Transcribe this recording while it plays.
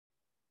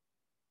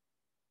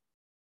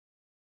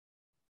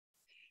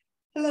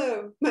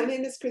Hello, my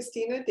name is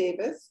Christina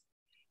Davis.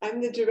 I'm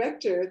the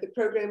director of the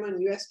program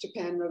on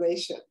US-Japan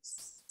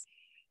relations.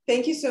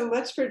 Thank you so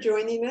much for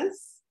joining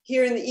us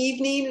here in the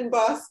evening in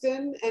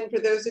Boston, and for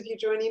those of you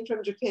joining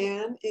from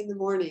Japan in the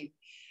morning.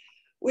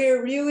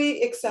 We're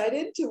really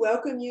excited to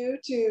welcome you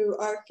to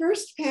our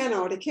first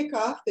panel to kick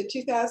off the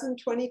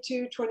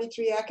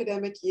 2022-23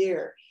 academic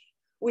year.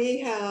 We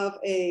have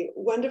a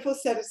wonderful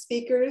set of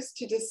speakers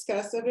to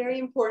discuss a very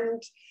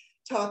important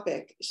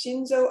topic,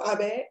 Shinzo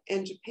Abe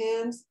and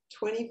Japan's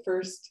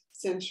 21st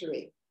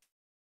century.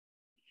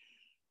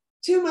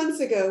 2 months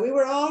ago, we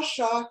were all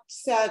shocked,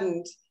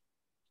 saddened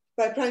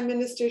by Prime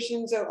Minister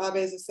Shinzo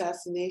Abe's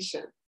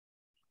assassination.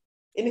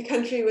 In a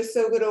country with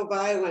so little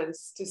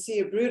violence, to see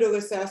a brutal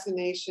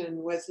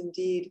assassination was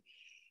indeed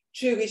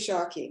truly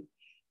shocking.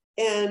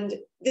 And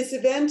this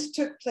event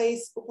took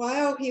place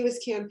while he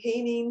was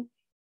campaigning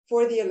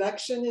for the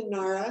election in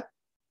Nara.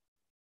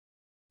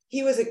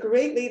 He was a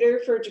great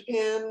leader for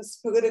Japan's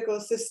political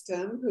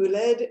system, who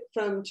led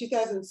from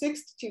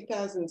 2006 to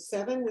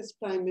 2007 as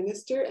prime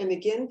minister, and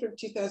again from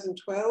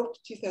 2012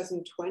 to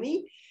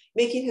 2020,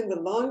 making him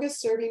the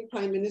longest serving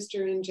prime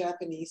minister in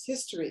Japanese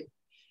history.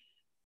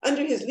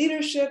 Under his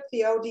leadership,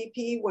 the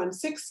LDP won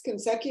 6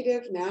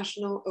 consecutive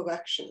national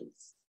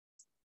elections.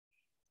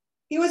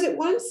 He was at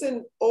once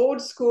an old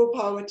school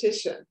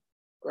politician,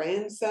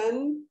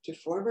 grandson to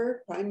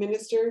former Prime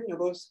Minister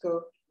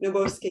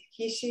Nobusuke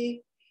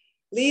Kishi,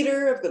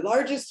 leader of the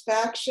largest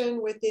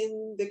faction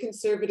within the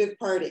Conservative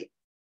Party.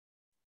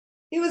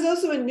 He was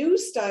also a new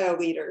style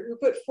leader who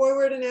put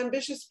forward an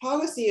ambitious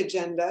policy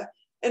agenda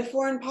and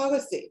foreign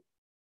policy.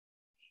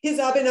 His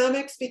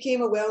Abenomics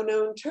became a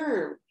well-known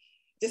term,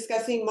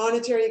 discussing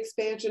monetary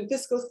expansion,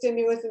 fiscal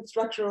stimulus, and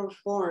structural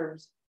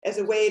reforms as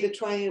a way to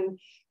try and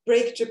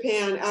break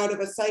Japan out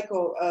of a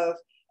cycle of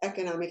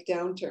economic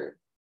downturn.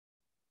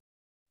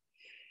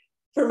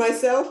 For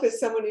myself, as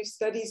someone who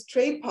studies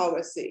trade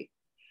policy,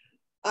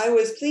 I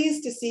was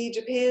pleased to see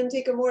Japan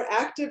take a more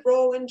active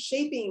role in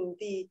shaping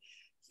the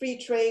free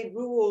trade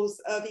rules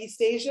of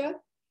East Asia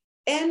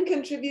and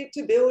contribute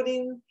to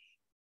building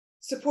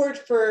support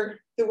for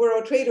the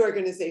World Trade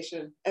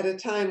Organization at a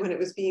time when it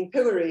was being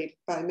pilloried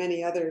by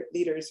many other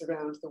leaders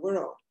around the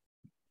world.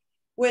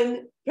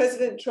 When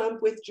President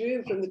Trump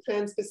withdrew from the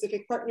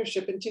Trans-Pacific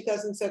Partnership in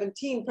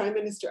 2017, Prime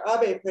Minister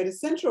Abe played a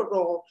central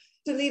role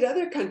to lead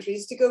other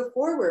countries to go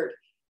forward,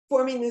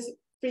 forming this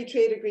free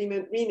trade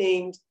agreement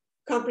renamed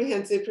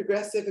Comprehensive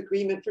Progressive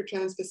Agreement for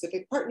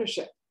Trans-Pacific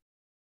Partnership.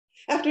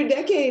 After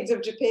decades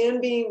of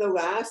Japan being the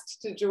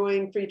last to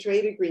join free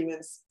trade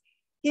agreements,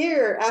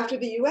 here, after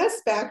the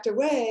US backed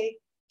away,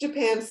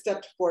 Japan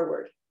stepped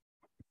forward.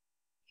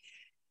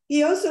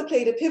 He also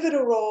played a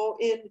pivotal role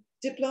in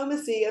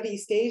diplomacy of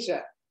East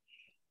Asia,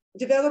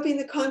 developing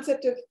the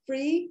concept of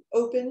free,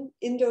 open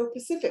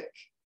Indo-Pacific,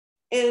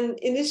 and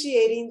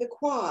initiating the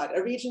Quad,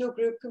 a regional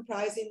group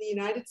comprising the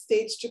United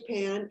States,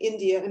 Japan,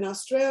 India, and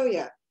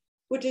Australia,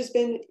 which has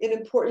been an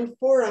important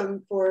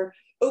forum for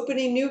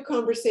opening new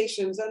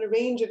conversations on a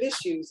range of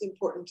issues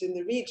important in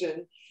the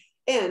region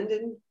and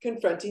in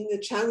confronting the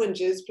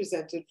challenges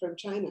presented from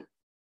China.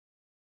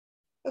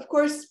 Of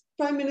course,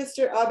 Prime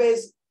Minister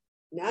Abe's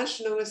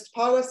nationalist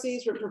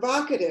policies were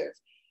provocative.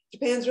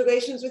 Japan's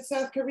relations with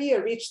South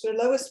Korea reached their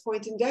lowest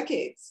point in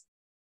decades.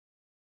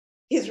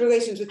 His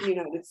relations with the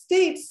United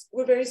States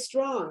were very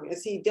strong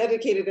as he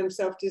dedicated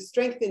himself to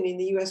strengthening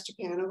the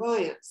US-Japan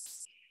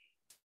alliance.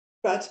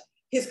 But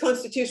his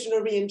constitutional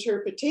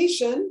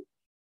reinterpretation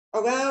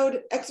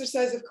allowed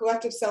exercise of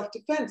collective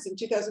self-defense in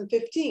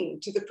 2015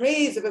 to the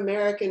praise of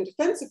American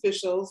defense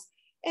officials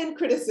and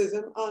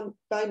criticism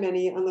by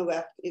many on the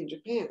left in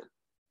Japan.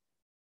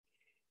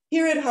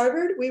 Here at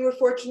Harvard, we were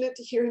fortunate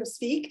to hear him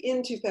speak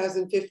in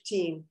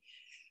 2015,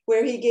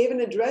 where he gave an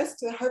address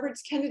to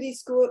Harvard's Kennedy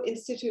School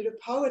Institute of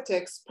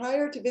Politics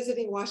prior to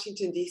visiting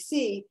Washington,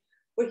 D.C.,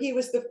 where he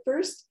was the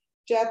first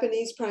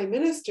Japanese prime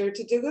minister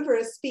to deliver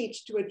a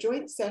speech to a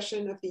joint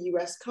session of the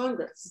US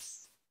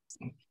Congress.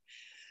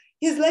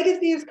 His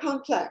legacy is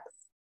complex,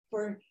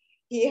 for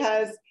he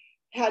has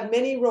had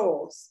many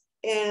roles,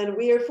 and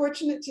we are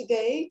fortunate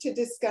today to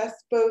discuss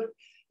both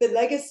the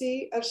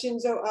legacy of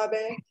Shinzo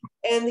Abe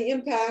and the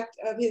impact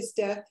of his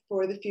death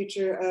for the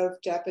future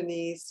of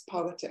Japanese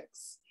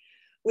politics.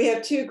 We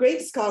have 2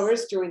 great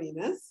scholars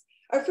joining us.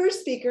 Our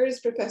first speaker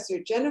is Professor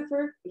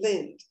Jennifer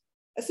Lind,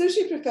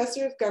 Associate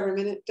Professor of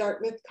Government at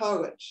Dartmouth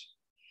College.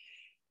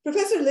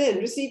 Professor Lind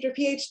received her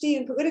PhD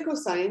in political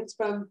science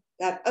from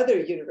that other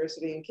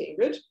university in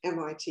Cambridge,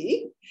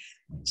 MIT.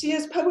 She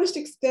has published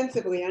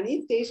extensively on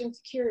East Asian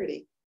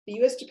security,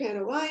 the US-Japan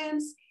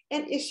alliance,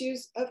 and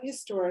issues of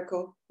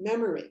historical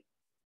memory.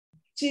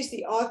 She's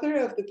the author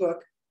of the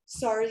book,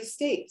 Sorry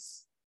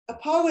States,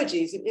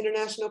 Apologies in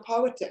International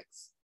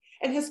Politics,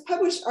 and has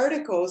published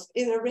articles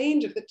in a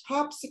range of the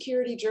top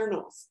security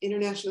journals,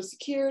 International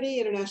Security,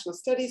 International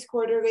Studies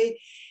Quarterly,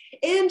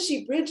 and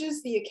she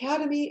bridges the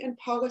academy and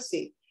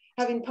policy,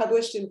 having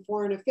published in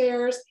Foreign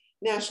Affairs,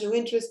 National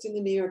Interest in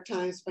the New York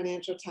Times,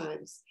 Financial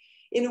Times.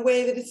 in a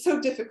way that is so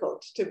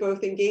difficult to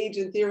both engage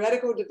in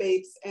theoretical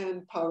debates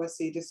and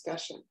policy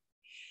discussion.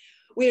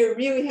 We are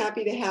really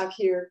happy to have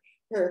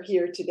her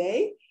here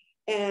today,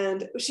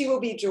 and she will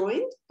be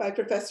joined by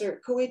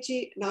Professor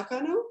Koichi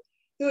Nakano,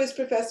 who is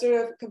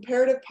Professor of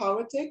Comparative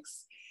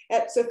Politics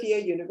at Sophia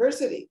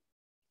University.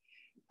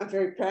 I'm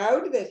very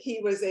proud that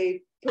he was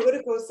a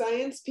political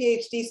science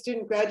PhD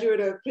student graduate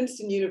of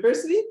Princeton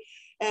University,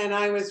 and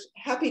I was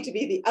happy to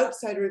be the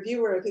outside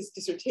reviewer of his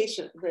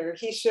dissertation, where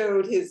he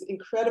showed his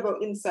incredible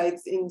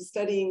insights in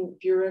studying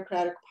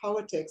bureaucratic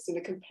politics in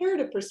a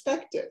comparative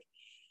perspective.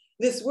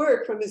 This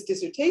work from his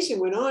dissertation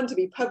went on to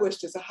be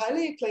published as a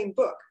highly acclaimed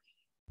book,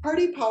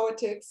 Party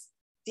Politics,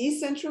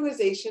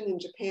 Decentralization in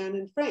Japan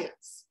and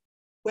France,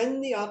 When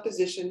the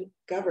Opposition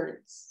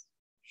Governs.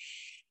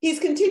 He's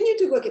continued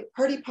to look at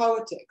party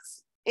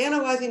politics,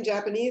 analyzing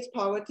Japanese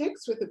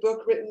politics with a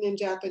book written in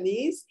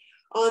Japanese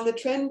on the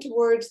trend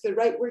towards the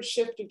rightward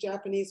shift of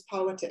Japanese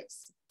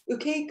politics,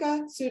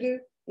 Ukeika Suru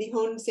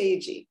Nihon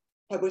Seiji,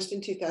 published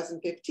in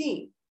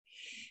 2015.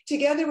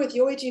 Together with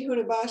Yoichi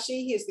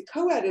Funabashi, he is the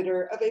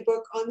co-editor of a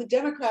book on the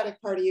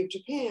Democratic Party of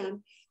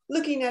Japan,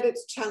 looking at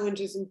its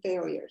challenges and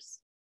failures.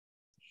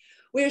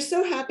 We are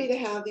so happy to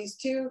have these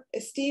two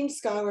esteemed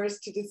scholars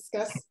to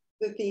discuss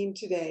the theme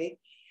today.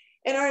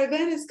 And our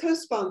event is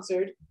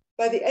co-sponsored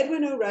by the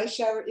Edwin O.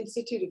 Reischauer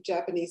Institute of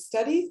Japanese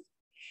Studies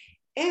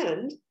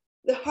and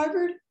the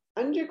Harvard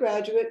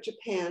Undergraduate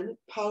Japan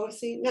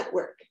Policy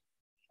Network,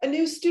 a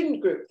new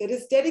student group that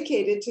is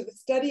dedicated to the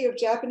study of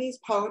Japanese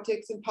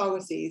politics and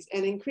policies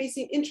and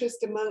increasing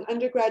interest among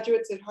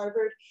undergraduates at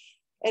Harvard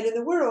and in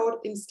the world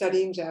in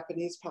studying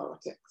Japanese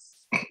politics.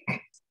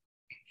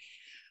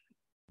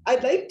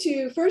 I'd like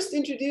to first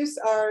introduce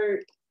our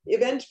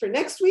event for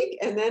next week,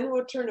 and then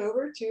we'll turn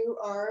over to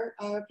our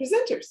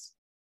presenters.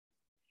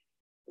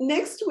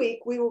 Next week,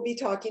 we will be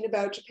talking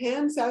about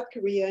Japan, South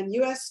Korea, and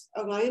US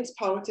alliance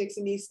politics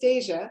in East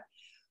Asia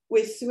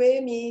with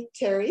Suemi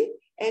Terry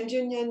and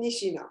Junya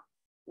Nishino.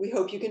 We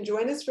hope you can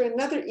join us for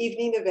another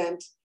evening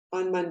event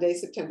on Monday,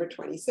 September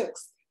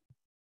 26th.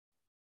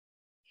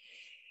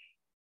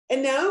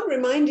 And now,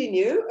 reminding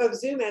you of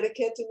Zoom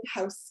etiquette and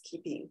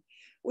housekeeping.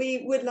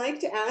 We would like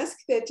to ask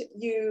that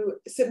you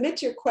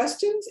submit your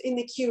questions in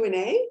the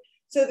Q&A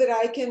so that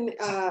I can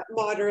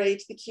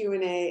moderate the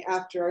Q&A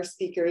after our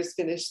speakers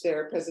finish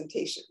their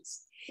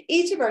presentations.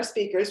 Each of our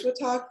speakers will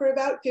talk for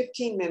about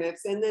 15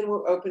 minutes and then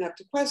we'll open up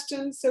to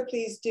questions. So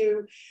please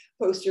do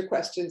post your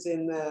questions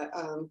in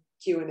the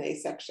Q&A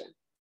section.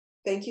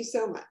 Thank you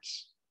so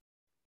much.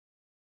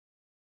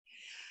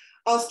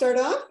 I'll start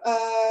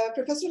off,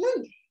 Professor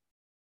Lind.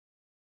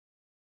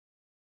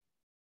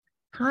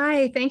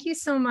 Hi, thank you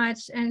so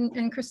much.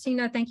 And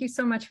Christina, thank you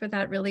so much for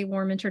that really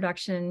warm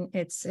introduction.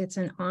 It's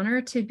an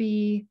honor to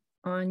be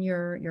on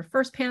your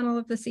first panel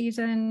of the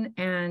season,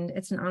 and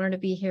it's an honor to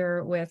be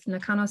here with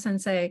Nakano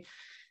sensei,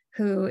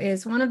 who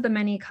is one of the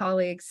many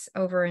colleagues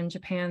over in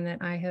Japan that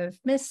I have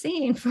missed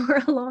seeing for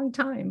a long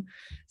time.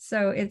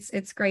 So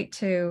it's great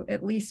to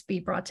at least be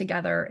brought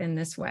together in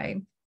this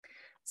way.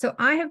 So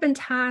I have been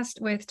tasked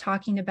with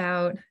talking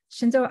about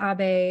Shinzo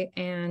Abe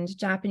and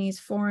Japanese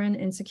foreign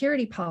and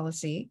security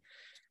policy.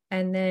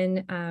 And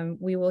then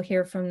we will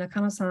hear from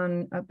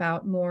Nakano-san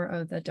about more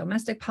of the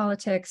domestic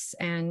politics.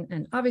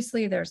 And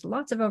obviously there's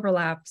lots of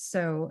overlap.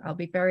 So I'll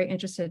be very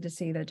interested to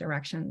see the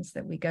directions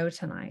that we go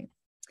tonight.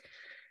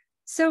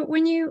 So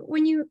when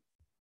you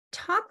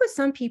talk with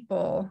some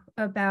people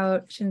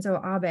about Shinzo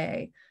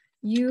Abe,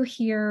 you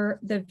hear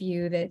the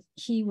view that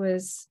he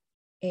was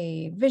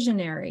a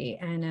visionary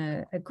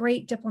and a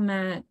great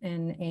diplomat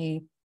and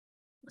a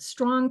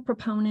strong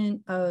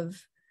proponent of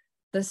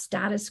the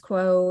status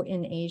quo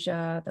in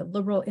Asia, the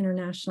liberal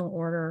international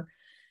order.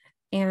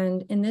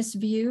 And in this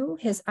view,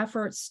 his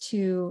efforts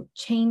to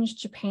change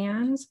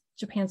Japan's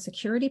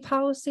security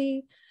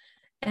policy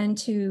and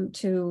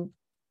to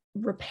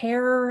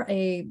repair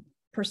a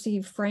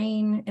perceived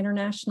fraying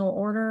international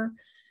order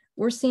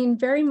were seen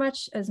very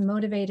much as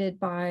motivated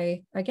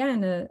by,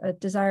 again, a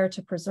desire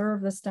to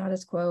preserve the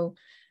status quo,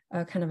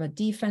 kind of a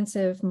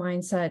defensive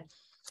mindset,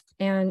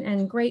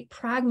 and great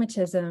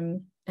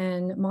pragmatism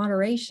and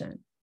moderation.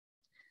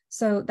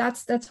 So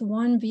that's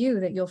one view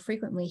that you'll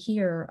frequently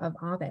hear of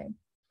Abe.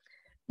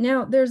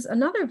 Now, there's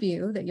another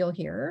view that you'll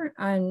hear,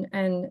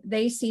 and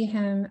they see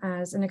him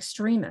as an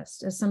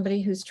extremist, as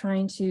somebody who's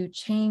trying to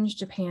change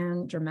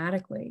Japan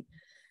dramatically,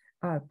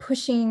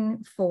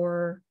 pushing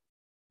for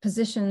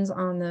positions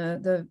on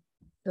the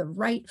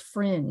right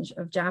fringe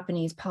of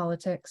Japanese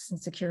politics and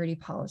security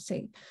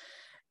policy.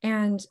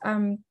 And,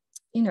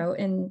 you know,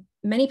 in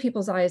many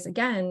people's eyes,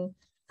 again,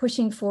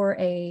 pushing for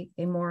a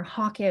more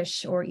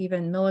hawkish or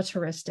even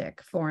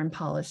militaristic foreign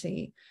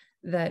policy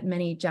that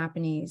many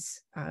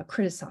Japanese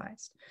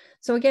criticized.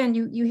 So again,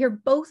 you hear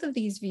both of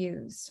these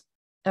views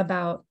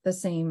about the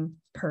same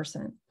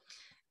person.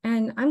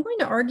 And I'm going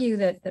to argue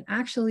that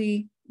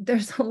actually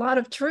there's a lot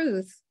of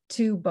truth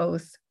to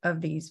both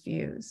of these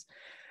views.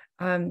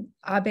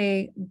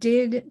 Abe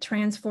did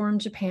transform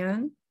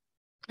Japan,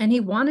 and he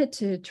wanted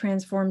to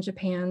transform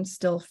Japan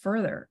still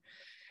further.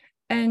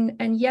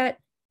 And yet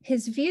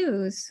his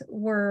views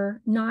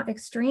were not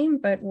extreme,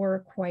 but were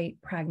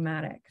quite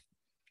pragmatic.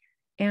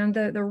 And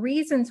the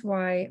reasons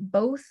why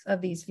both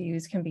of these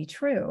views can be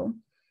true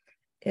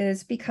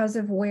is because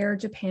of where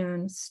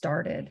Japan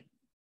started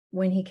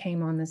when he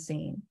came on the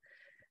scene.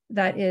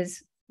 That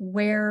is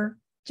where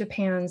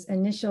Japan's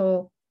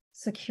initial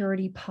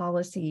security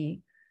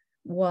policy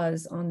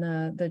was on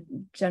the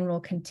general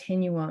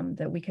continuum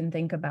that we can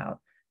think about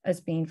as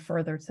being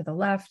further to the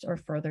left or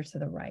further to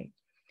the right.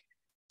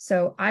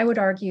 So I would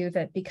argue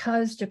that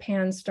because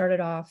Japan started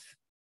off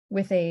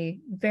with a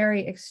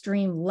very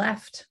extreme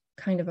left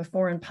kind of a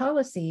foreign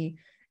policy,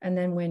 and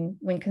then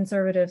when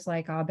conservatives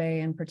like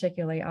Abe, and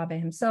particularly Abe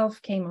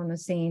himself, came on the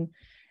scene,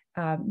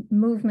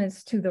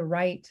 movements to the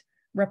right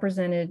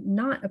represented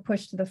not a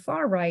push to the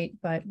far right,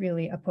 but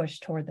really a push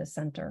toward the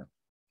center.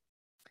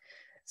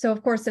 So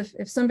of course,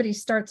 if somebody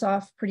starts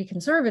off pretty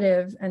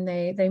conservative and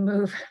they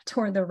move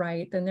toward the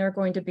right, then they're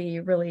going to be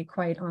really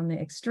quite on the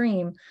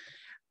extreme.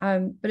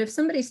 But if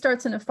somebody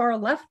starts in a far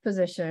left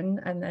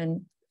position and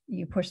then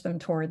you push them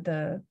toward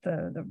the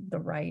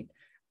right,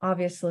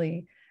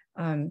 obviously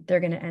they're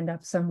going to end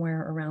up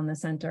somewhere around the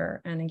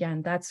center. And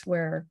again, that's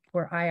where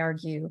I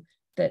argue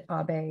that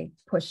Abe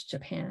pushed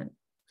Japan.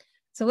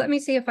 So let me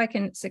see if I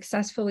can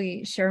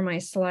successfully share my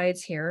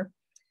slides here.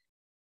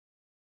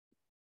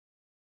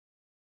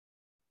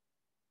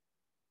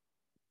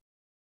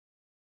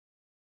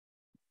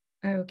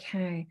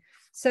 Okay,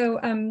 so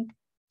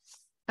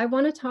I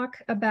want to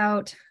talk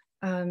about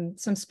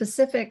some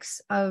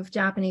specifics of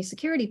Japanese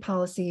security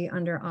policy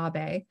under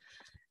Abe.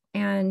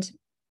 And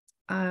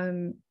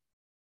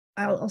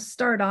I'll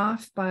start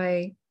off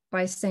by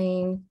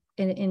saying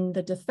in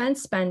the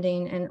defense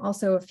spending and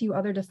also a few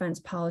other defense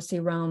policy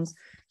realms,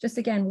 just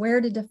again,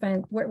 where did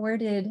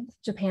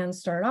Japan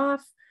start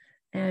off,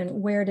 and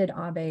where did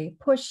Abe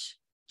push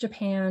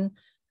Japan,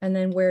 and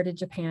then where did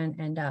Japan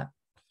end up?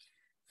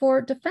 For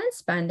defense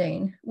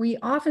spending, we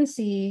often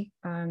see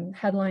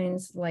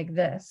headlines like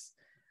this.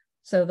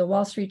 So the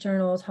Wall Street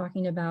Journal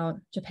talking about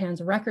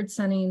Japan's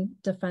record-setting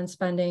defense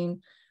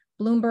spending,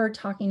 Bloomberg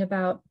talking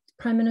about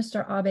Prime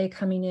Minister Abe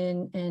coming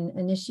in and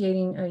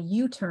initiating a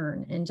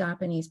U-turn in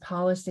Japanese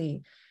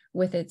policy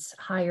with its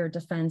higher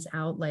defense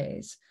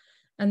outlays.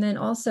 And then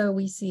also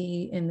we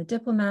see in the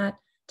Diplomat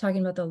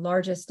talking about the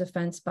largest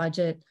defense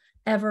budget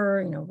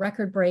ever,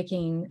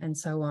 record-breaking and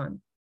so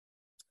on.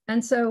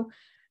 And so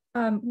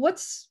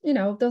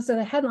those are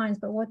the headlines,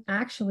 but what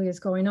actually is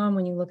going on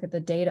when you look at the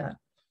data?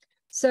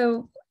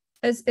 So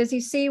as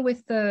you see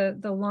with the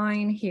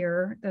line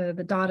here,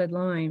 the dotted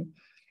line,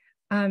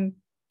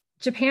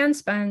 Japan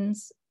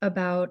spends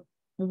about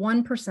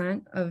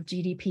 1% of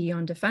GDP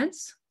on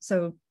defense.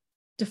 So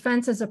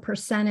defense as a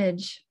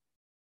percentage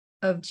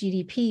of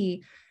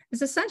GDP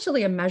is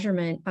essentially a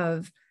measurement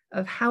of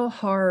how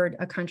hard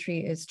a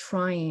country is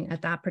trying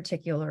at that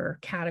particular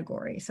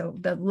category. So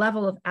the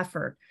level of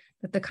effort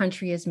that the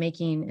country is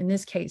making, in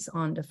this case,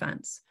 on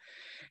defense.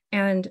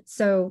 And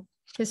so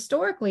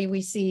historically,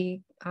 we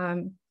see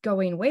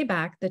going way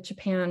back that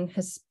Japan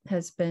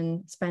has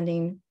been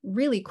spending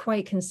really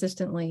quite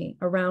consistently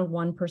around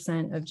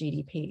 1% of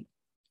GDP.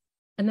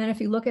 And then if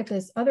you look at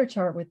this other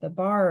chart with the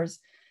bars,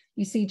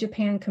 you see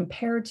Japan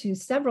compared to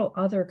several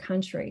other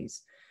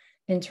countries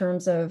in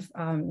terms of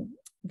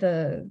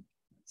the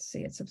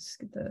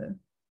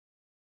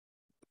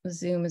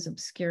Zoom is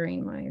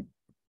obscuring my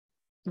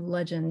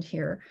legend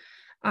here.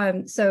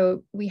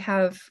 So we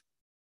have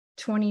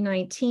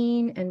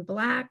 2019 in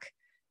black,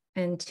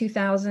 and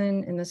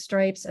 2000 in the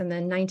stripes, and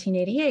then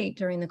 1988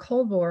 during the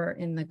Cold War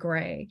in the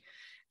gray.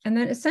 And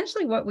then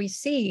essentially what we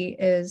see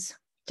is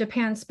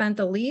Japan spent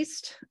the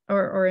least,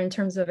 or in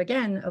terms of,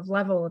 again, of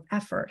level of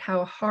effort,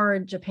 how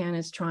hard Japan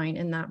is trying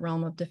in that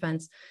realm of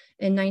defense.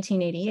 In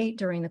 1988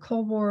 during the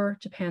Cold War,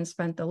 Japan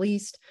spent the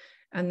least.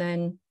 And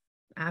then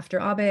after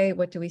Abe,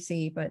 what do we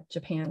see? But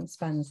Japan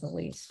spends the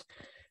least.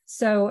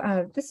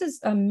 So this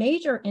is a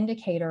major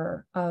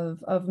indicator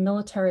of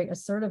military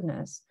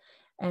assertiveness.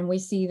 And we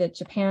see that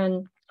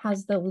Japan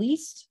has the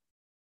least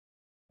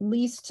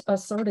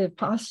assertive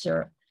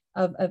posture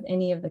of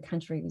any of the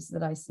countries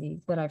that I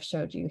see, that I've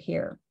showed you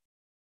here.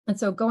 And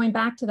so going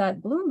back to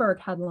that Bloomberg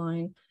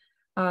headline,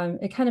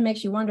 it kind of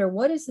makes you wonder,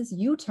 what is this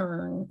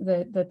U-turn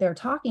that they're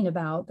talking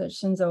about that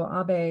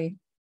Shinzo Abe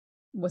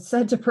was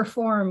said to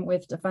perform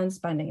with defense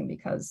spending?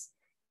 Because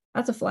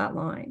that's a flat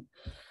line.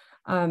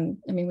 I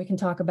mean, we can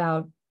talk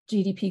about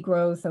GDP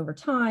growth over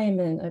time,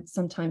 and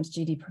sometimes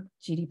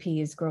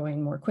GDP is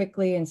growing more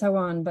quickly and so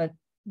on, but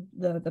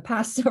the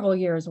past several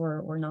years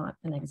were not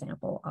an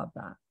example of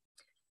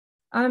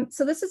that.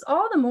 So this is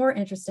all the more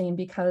interesting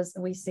because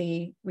we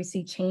see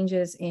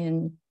changes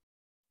in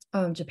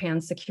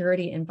Japan's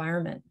security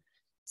environment.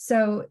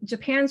 So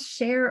Japan's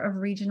share of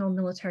regional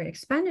military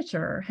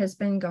expenditure has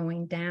been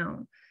going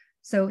down.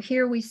 So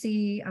here we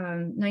see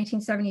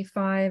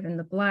 1975 in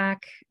the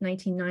black,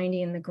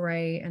 1990 in the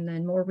gray, and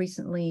then more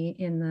recently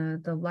in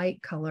the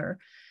light color.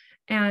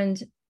 And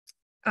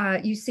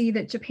you see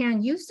that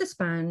Japan used to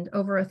spend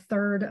over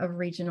 1/3 of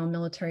regional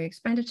military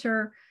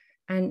expenditure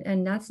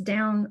And that's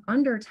down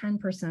under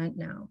 10%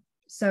 now.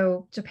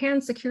 So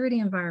Japan's security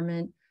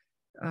environment,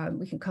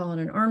 we can call it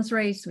an arms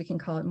race, we can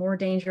call it more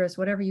dangerous,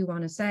 whatever you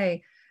want to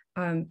say,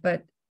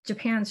 but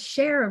Japan's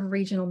share of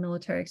regional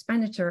military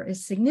expenditure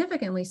is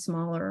significantly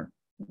smaller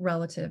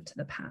relative to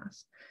the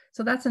past.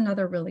 So that's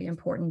another really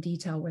important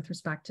detail with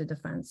respect to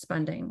defense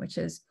spending, which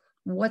is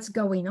what's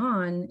going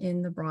on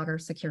in the broader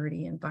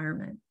security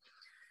environment.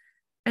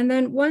 And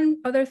then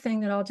one other thing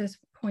that I'll just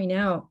point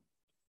out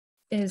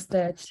is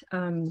that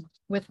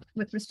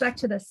with respect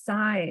to the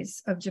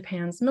size of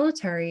Japan's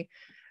military,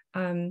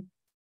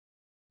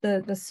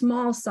 the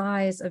small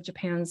size of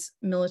Japan's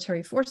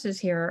military forces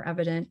here are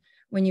evident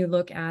when you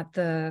look at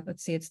the,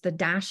 let's see, it's the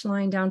dashed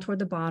line down toward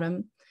the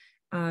bottom.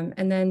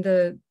 And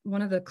then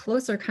one of the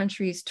closer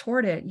countries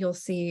toward it, you'll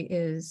see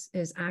is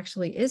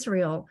actually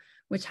Israel,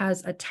 which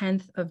has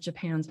 1/10 of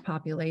Japan's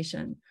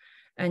population,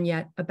 and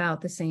yet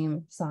about the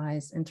same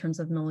size in terms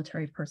of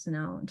military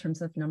personnel, in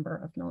terms of number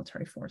of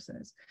military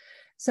forces.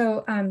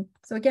 So,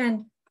 so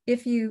again,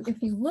 if you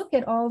look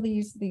at all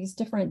these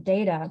different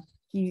data,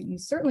 you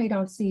certainly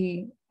don't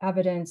see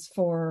evidence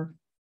for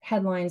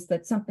headlines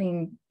that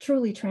something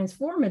truly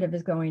transformative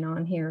is going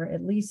on here,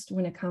 at least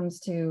when it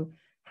comes to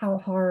how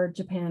hard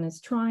Japan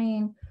is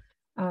trying,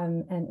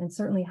 and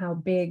certainly how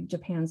big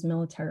Japan's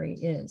military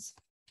is.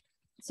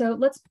 So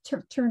let's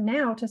turn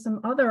now to some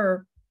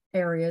other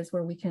areas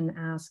where we can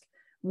ask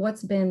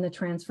what's been the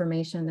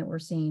transformation that we're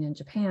seeing in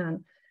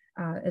Japan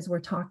as we're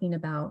talking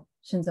about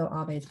Shinzo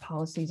Abe's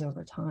policies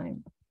over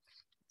time.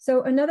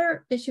 So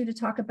another issue to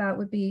talk about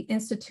would be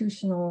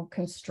institutional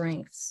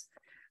constraints.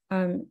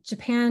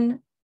 Japan,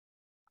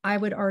 I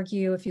would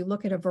argue, if you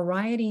look at a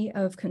variety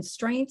of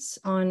constraints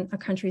on a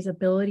country's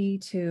ability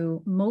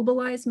to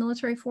mobilize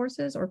military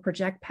forces or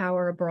project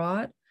power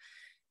abroad,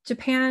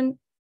 Japan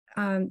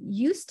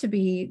used to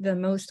be the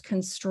most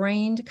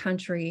constrained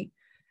country,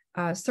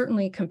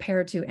 certainly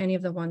compared to any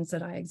of the ones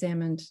that I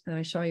examined, that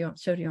I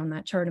showed you on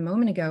that chart a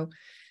moment ago,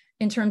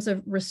 in terms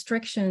of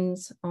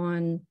restrictions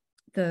on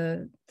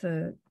the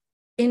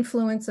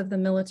influence of the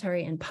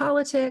military in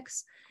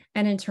politics,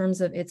 and in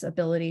terms of its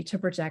ability to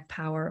project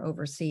power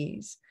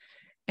overseas.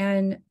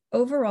 And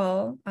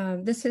overall,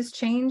 this has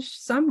changed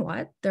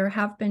somewhat. There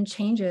have been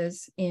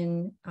changes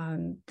in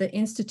the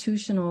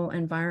institutional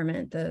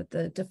environment,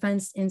 the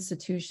defense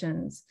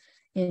institutions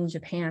in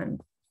Japan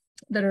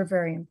that are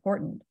very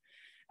important.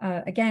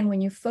 Again, when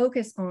you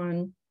focus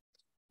on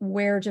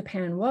where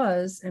Japan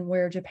was and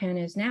where Japan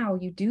is now,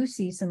 you do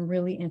see some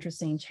really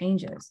interesting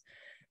changes.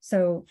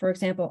 So, for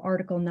example,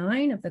 Article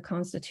 9 of the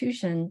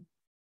Constitution,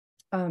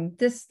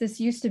 this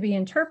used to be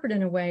interpreted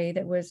in a way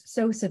that was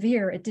so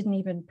severe, it didn't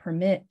even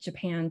permit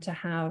Japan to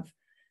have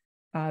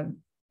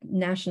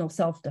national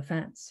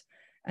self-defense.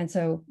 And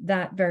so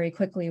that very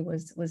quickly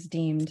was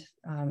deemed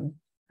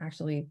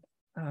actually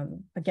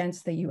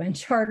against the UN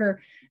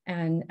Charter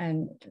and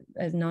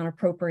as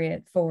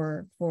non-appropriate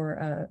for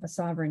a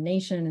sovereign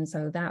nation. And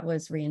so that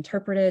was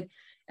reinterpreted.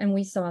 And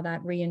we saw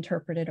that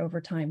reinterpreted over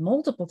time,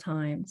 multiple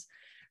times,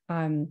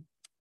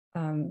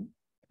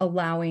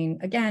 allowing,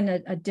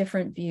 again, a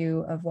different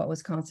view of what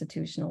was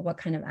constitutional, what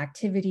kind of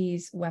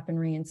activities,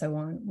 weaponry, and so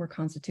on were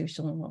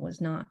constitutional and what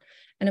was not.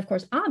 And of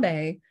course,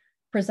 Abe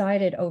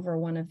presided over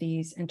one of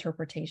these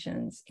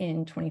interpretations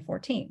in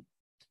 2014.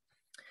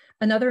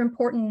 Another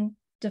important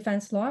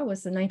defense law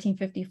was the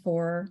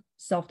 1954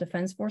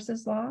 Self-Defense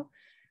Forces Law,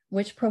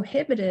 which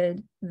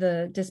prohibited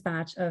the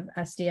dispatch of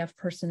SDF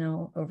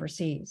personnel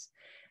overseas.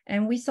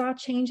 And we saw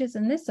changes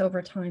in this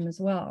over time as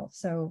well.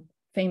 So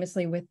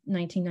famously with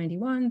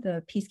 1991,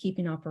 the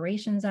Peacekeeping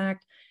Operations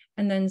Act,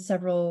 and then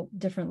several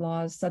different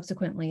laws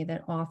subsequently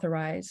that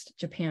authorized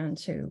Japan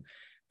to,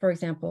 for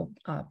example,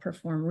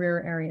 perform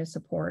rear area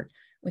support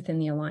within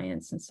the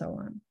alliance and so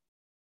on.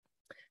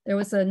 There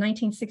was a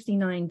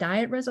 1969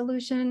 Diet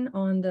Resolution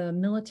on the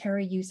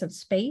military use of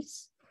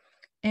space.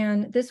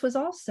 And this was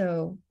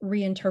also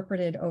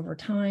reinterpreted over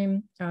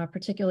time,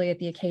 particularly at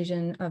the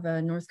occasion of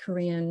a North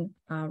Korean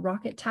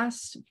rocket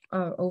test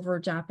over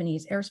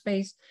Japanese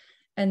airspace,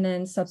 and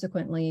then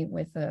subsequently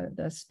with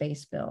the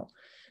space bill.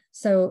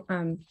 So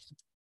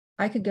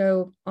I could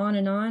go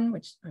on,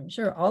 which I'm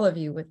sure all of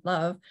you would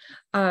love,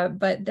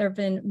 but there have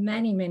been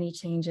many, many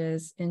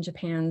changes in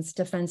Japan's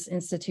defense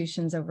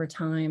institutions over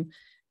time.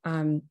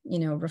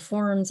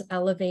 Reforms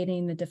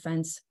elevating the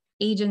defense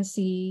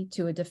agency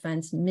to a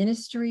defense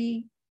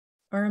ministry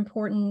are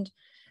important.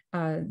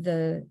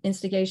 The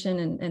instigation,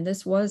 and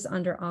this was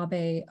under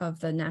Abe, of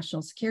the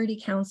National Security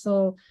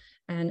Council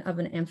and of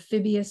an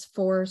amphibious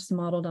force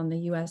modeled on the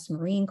US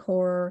Marine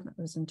Corps.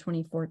 That was in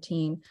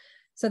 2014.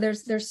 So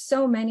there's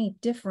so many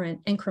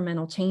different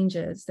incremental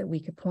changes that we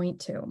could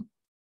point to.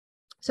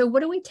 So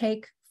what do we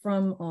take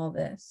from all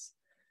this?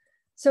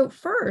 So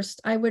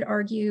first, I would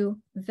argue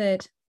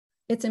that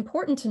it's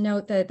important to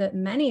note that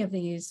many of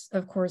these,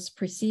 of course,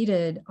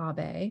 preceded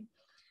Abe.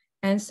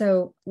 And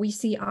so we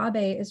see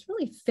Abe as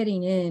really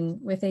fitting in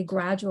with a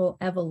gradual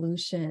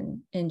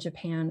evolution in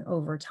Japan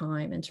over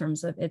time in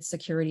terms of its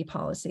security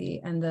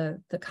policy and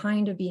the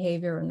kind of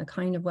behavior and the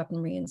kind of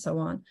weaponry and so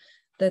on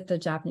that the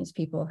Japanese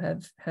people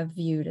have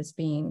viewed as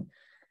being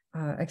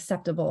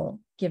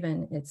acceptable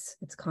given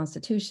its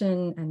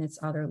constitution and its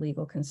other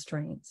legal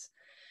constraints.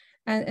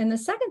 And the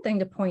second thing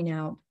to point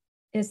out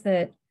is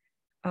that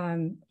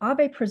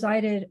Abe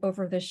presided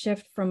over the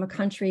shift from a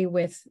country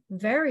with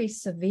very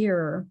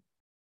severe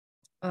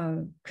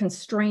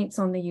constraints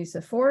on the use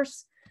of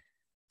force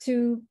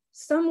to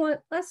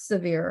somewhat less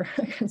severe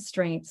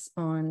constraints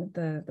on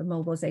the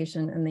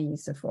mobilization and the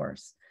use of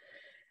force.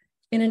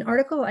 In an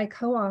article I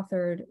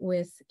co-authored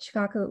with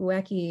Chikaku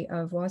Ueki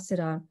of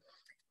Waseda,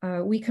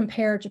 we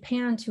compare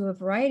Japan to a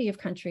variety of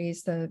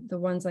countries, the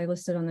ones I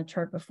listed on the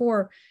chart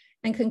before,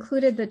 and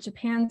concluded that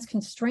Japan's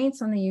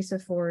constraints on the use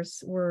of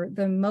force were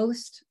the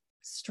most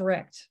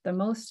strict, the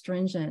most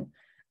stringent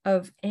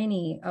of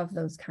any of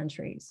those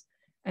countries.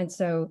 And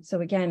so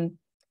again,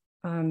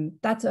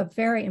 that's a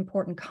very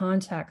important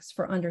context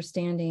for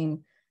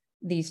understanding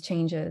these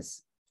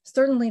changes.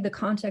 Certainly the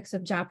context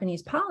of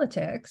Japanese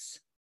politics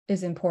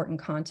is important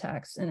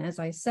context. And as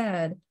I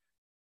said,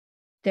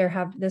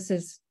 this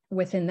is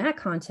within that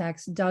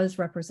context does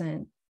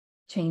represent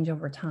change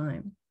over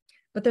time.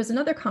 But there's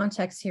another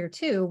context here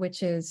too,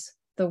 which is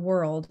the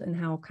world and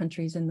how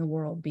countries in the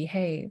world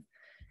behave.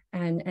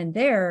 And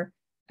there,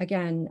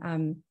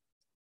 again,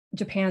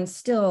 Japan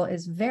still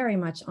is very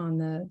much on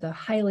the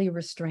highly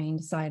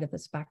restrained side of the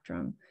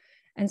spectrum.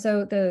 And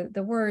so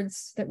the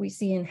words that we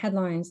see in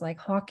headlines like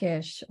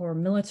hawkish or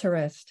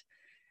militarist,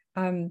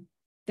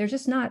 they're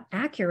just not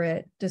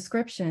accurate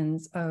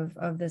descriptions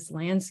of this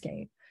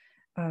landscape.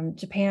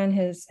 Japan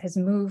has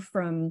moved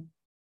from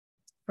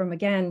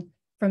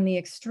the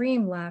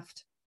extreme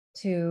left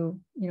to,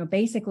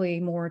 basically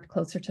more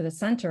closer to the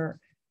center.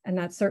 And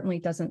that certainly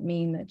doesn't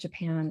mean that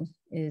Japan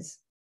is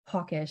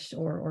hawkish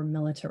or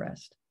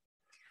militarist.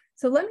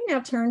 So let me now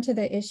turn to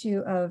the issue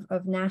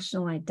of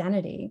national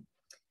identity.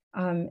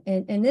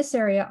 In this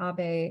area,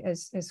 Abe,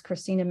 as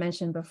Christina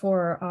mentioned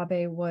before,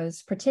 Abe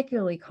was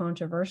particularly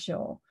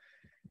controversial.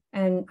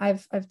 And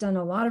I've done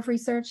a lot of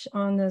research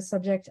on the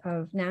subject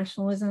of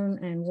nationalism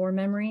and war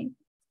memory.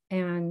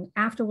 And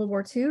after World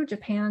War II,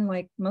 Japan,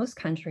 like most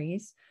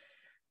countries,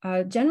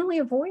 generally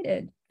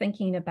avoided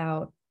thinking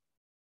about,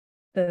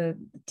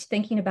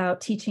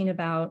 teaching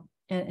about,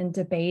 and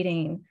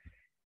debating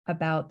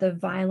about the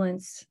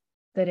violence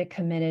that it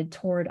committed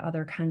toward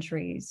other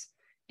countries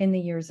in the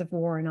years of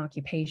war and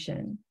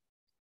occupation.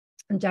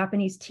 And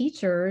Japanese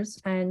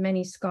teachers and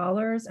many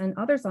scholars and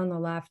others on the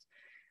left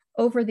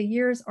over the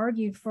years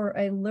argued for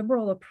a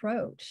liberal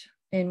approach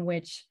in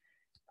which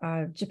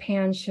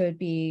Japan should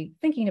be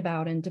thinking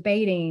about and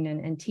debating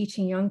and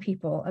teaching young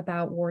people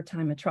about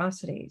wartime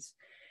atrocities.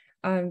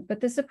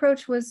 But this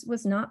approach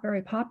was not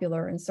very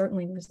popular and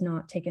certainly was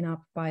not taken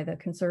up by the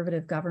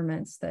conservative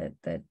governments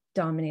that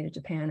dominated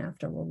Japan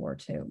after World War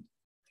II.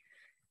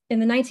 In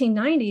the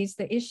 1990s,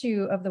 the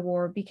issue of the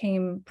war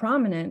became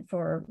prominent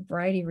for a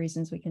variety of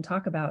reasons we can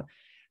talk about.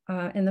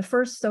 And the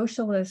first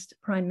socialist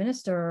prime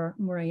minister,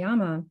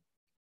 Murayama,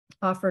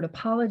 offered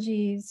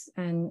apologies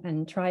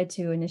and tried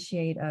to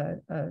initiate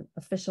a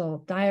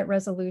official diet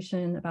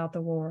resolution about the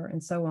war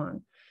and so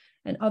on.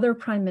 And other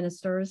prime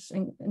ministers,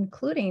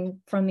 including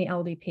from the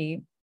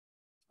LDP,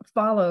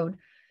 followed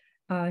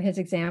his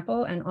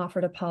example and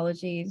offered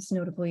apologies,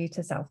 notably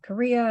to South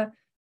Korea,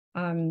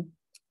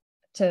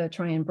 to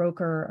try and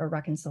broker a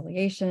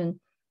reconciliation.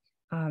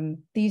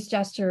 These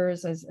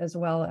gestures, as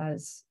well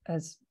as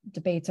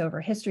debates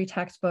over history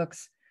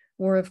textbooks,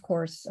 were, of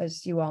course,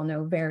 as you all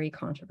know, very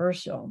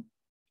controversial.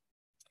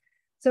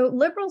 So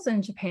liberals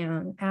in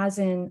Japan, as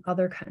in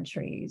other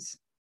countries,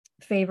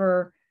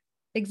 favor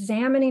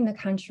examining the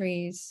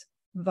country's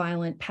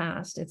violent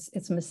past,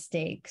 its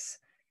mistakes,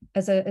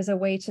 as a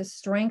way to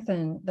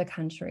strengthen the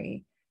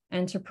country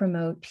and to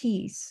promote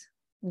peace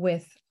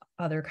with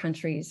other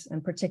countries,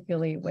 and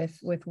particularly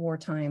with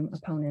wartime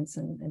opponents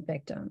and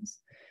victims.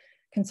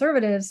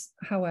 Conservatives,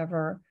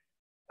 however,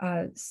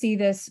 see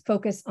this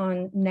focus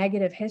on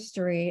negative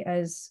history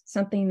as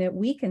something that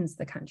weakens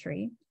the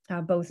country,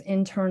 both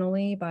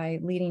internally by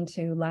leading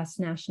to less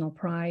national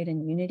pride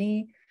and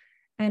unity,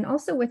 and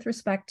also with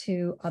respect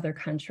to other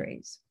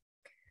countries.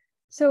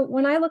 So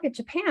when I look at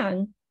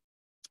Japan,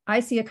 I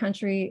see a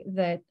country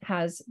that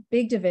has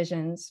big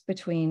divisions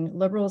between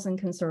liberals and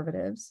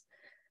conservatives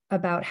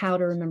about how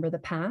to remember the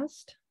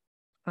past,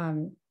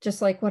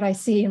 just like what I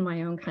see in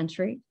my own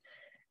country.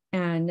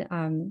 And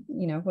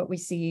what we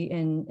see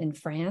in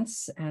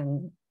France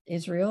and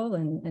Israel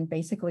and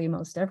basically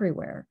most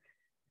everywhere.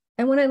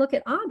 And when I look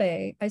at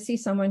Abe, I see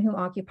someone who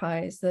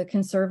occupies the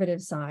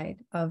conservative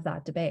side of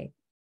that debate.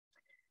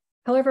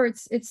 However,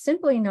 it's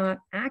simply not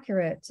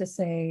accurate to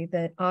say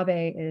that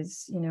Abe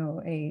is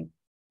a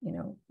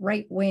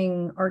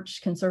right-wing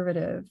arch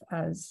conservative,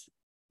 as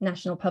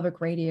National Public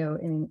Radio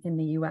in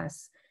the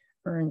US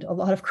earned a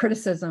lot of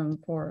criticism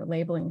for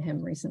labeling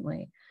him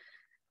recently.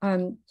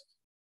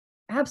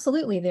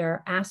 Absolutely, there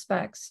are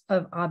aspects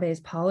of Abe's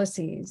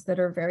policies that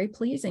are very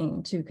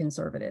pleasing to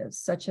conservatives,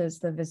 such as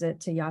the visit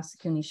to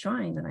Yasukuni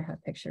Shrine that I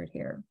have pictured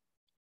here.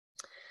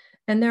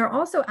 And there are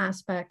also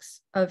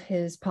aspects of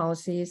his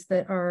policies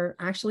that are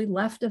actually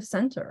left of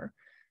center,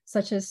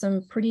 such as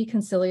some pretty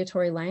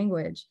conciliatory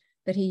language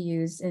that he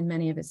used in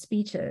many of his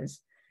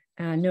speeches,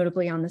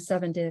 notably on the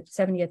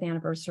 70th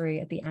anniversary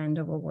at the end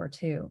of World War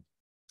II.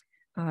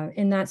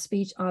 In that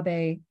speech,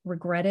 Abe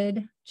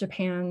regretted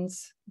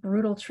Japan's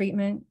brutal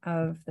treatment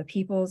of the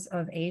peoples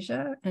of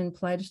Asia and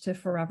pledged to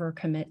forever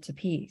commit to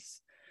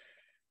peace.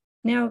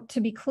 Now,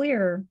 to be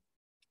clear,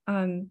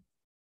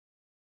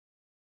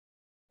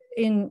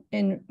 in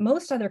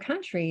most other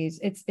countries,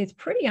 it's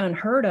pretty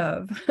unheard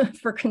of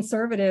for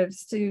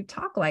conservatives to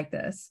talk like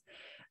this.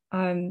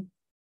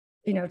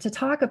 To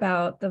talk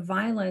about the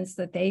violence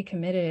that they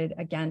committed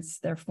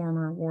against their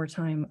former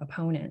wartime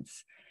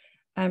opponents.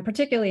 And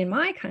particularly in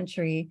my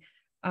country,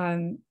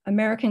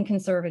 American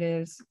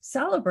conservatives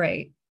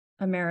celebrate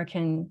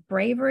American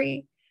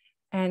bravery,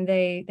 and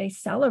they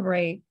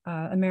celebrate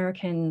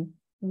American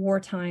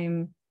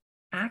wartime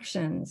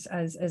actions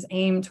as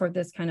aimed toward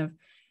this kind of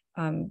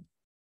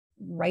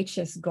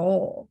righteous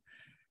goal.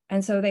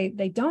 And so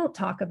they don't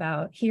talk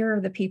about, here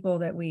are the people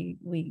that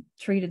we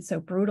treated so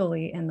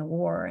brutally in the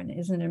war, and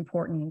isn't it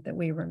important that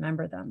we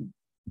remember them?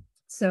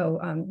 So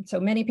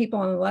many people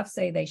on the left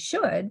say they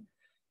should,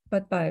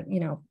 but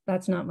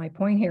that's not my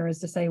point here, is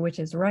to say which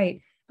is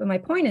right. But my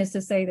point is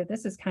to say that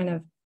this is kind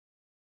of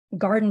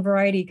garden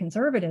variety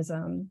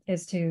conservatism,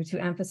 is to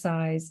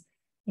emphasize,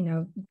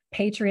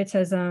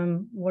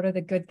 patriotism, what are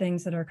the good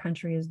things that our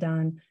country has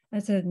done,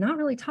 and to not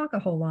really talk a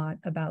whole lot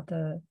about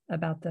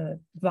the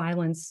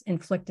violence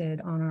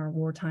inflicted on our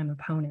wartime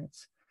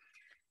opponents.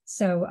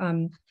 So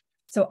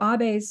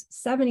Abe's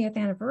 70th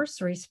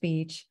anniversary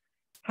speech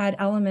had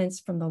elements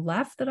from the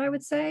left that I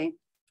would say,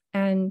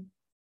 and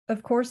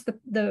of course,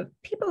 the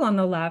people on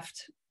the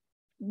left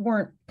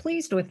weren't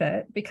pleased with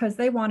it because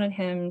they wanted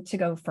him to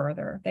go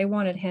further. They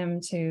wanted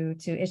him to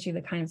issue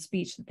the kind of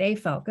speech that they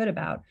felt good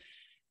about,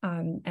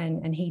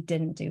 and he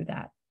didn't do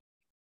that.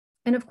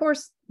 And of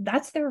course,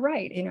 that's their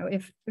right.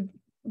 If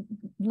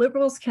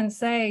liberals can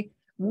say,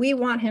 we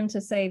want him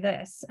to say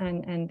this,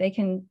 and they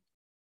can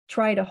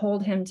try to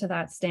hold him to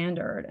that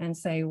standard and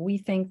say, we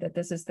think that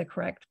this is the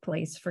correct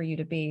place for you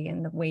to be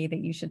and the way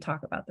that you should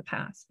talk about the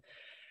past.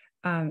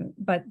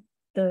 But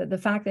the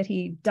fact that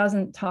he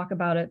doesn't talk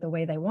about it the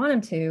way they want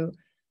him to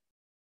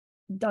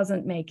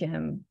doesn't make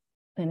him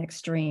an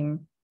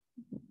extreme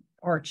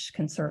arch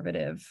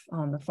conservative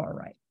on the far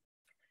right.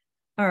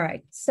 All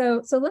right,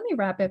 so let me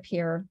wrap up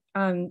here.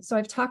 So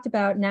I've talked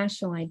about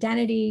national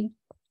identity,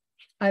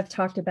 I've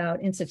talked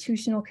about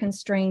institutional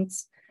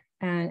constraints,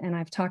 and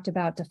I've talked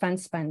about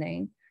defense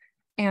spending.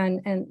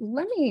 And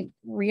let me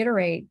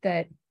reiterate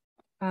that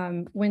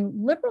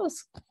when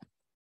liberals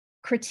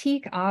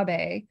critique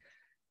Abe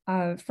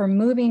for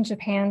moving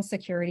Japan's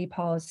security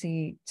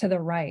policy to the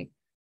right,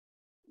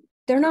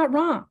 they're not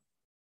wrong.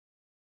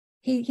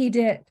 He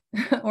did,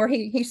 or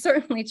he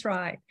certainly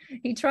tried.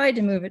 He tried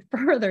to move it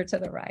further to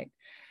the right.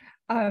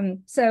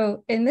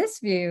 So in this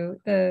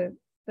view, the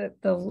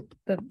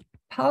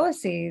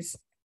policies,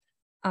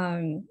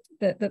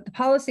 the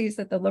policies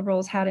that the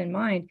liberals had in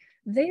mind,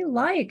 they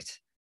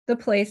liked the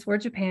place where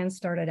Japan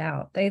started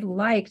out. They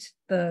liked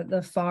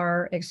the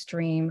far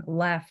extreme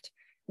left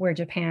where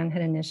Japan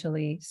had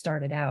initially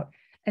started out.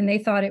 And they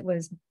thought it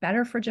was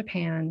better for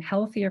Japan,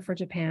 healthier for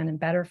Japan, and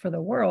better for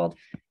the world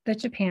that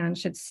Japan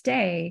should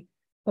stay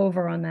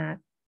over on that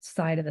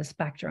side of the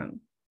spectrum.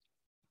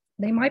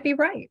 They might be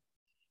right,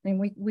 and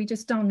we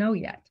just don't know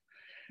yet.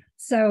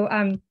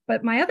 So,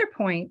 but my other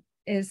point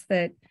is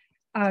that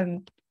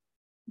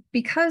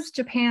because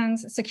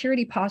Japan's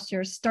security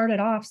posture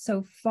started off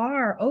so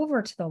far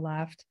over to the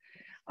left,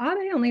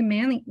 Abe only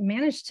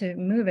managed to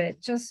move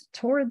it just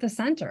toward the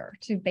center,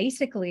 to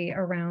basically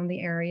around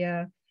the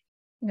area,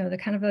 the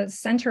kind of a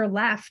center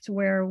left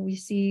where we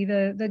see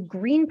the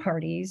Green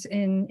parties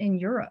in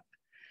Europe.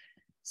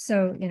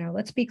 So,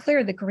 let's be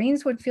clear, the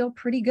Greens would feel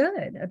pretty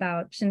good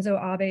about Shinzo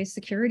Abe's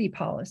security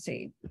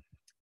policy.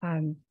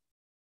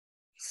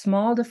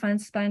 Small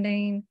defense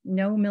spending,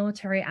 no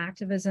military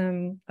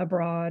activism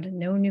abroad,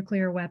 no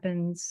nuclear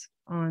weapons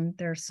on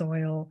their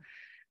soil,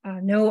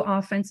 no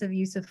offensive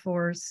use of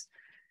force,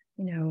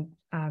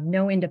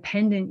 no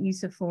independent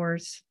use of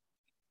force.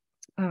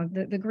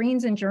 The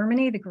Greens in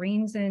Germany, the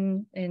Greens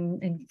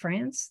in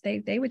France,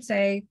 they would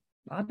say,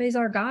 Abe's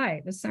our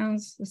guy. This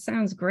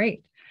sounds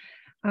great.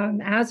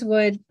 As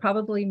would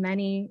probably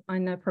many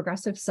on the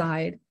progressive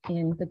side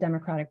in the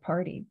Democratic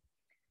Party.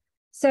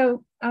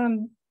 So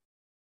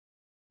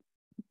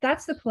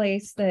that's the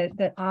place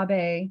that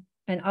Abe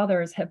and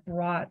others have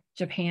brought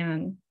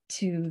Japan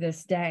to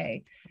this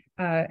day.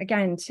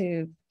 Again,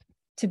 to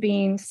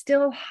being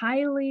still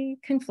highly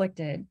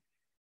conflicted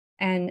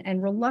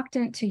and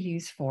reluctant to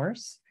use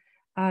force,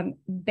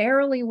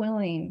 barely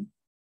willing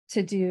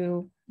to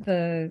do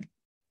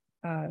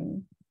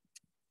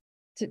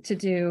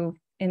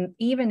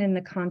even in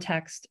the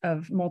context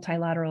of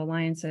multilateral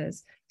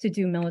alliances, to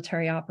do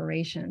military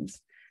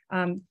operations,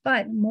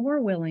 but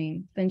more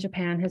willing than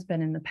Japan has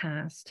been in the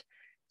past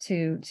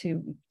to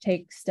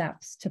take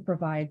steps to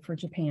provide for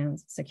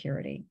Japan's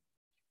security.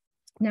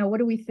 Now, what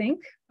do we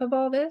think of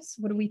all this?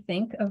 What do we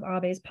think of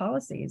Abe's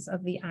policies,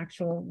 of the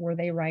actual, were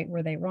they right,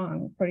 were they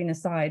wrong, putting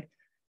aside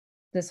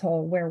this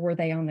whole where were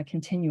they on the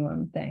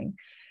continuum thing?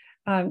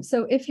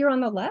 So if you're on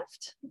the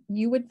left,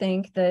 you would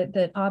think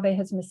that Abe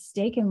has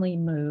mistakenly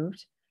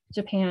moved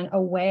Japan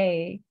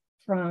away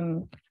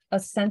from a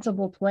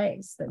sensible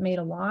place that made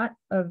a lot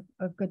of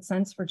good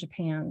sense for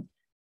Japan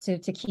to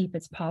keep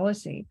its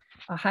policy,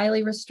 a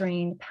highly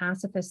restrained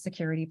pacifist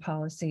security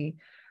policy.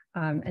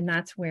 And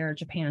that's where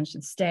Japan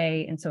should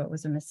stay. And so it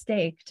was a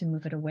mistake to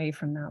move it away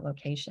from that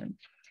location.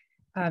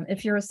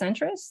 If you're a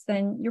centrist,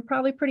 then you're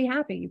probably pretty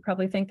happy. You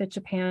probably think that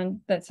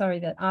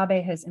that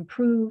Abe has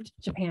improved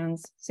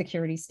Japan's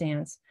security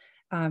stance,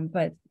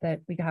 but that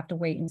we have to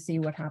wait and see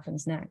what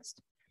happens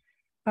next.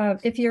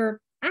 If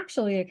you're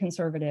actually a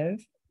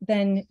conservative,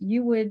 then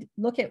you would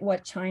look at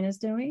what China's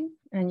doing,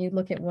 and you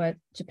look at what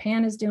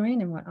Japan is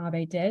doing and what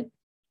Abe did.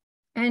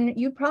 And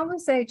you'd probably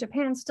say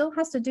Japan still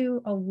has to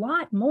do a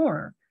lot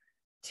more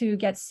to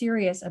get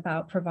serious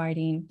about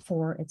providing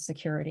for its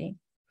security.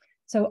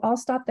 So I'll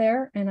stop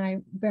there, and I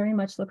very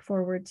much look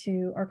forward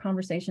to our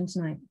conversation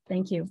tonight.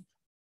 Thank you.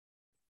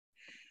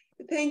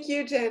 Thank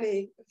you,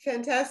 Jenny.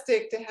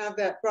 Fantastic to have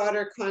that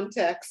broader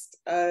context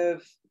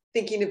of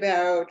thinking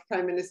about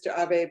Prime Minister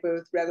Abe,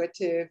 both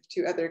relative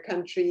to other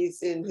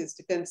countries in his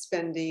defense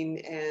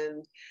spending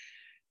and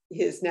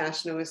his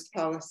nationalist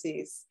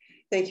policies.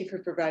 Thank you for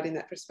providing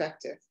that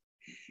perspective.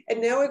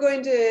 And now we're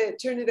going to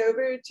turn it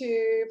over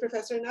to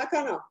Professor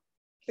Nakano.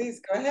 Please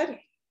go ahead.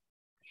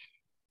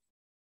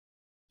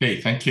 Okay,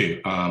 thank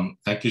you.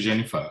 Thank you,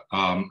 Jennifer.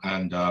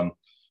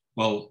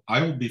 Well,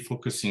 I will be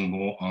focusing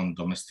more on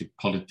domestic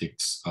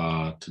politics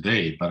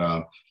today,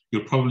 but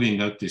you'll probably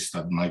notice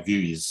that my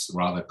view is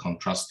rather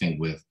contrasting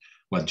with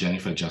what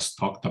Jennifer just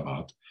talked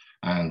about.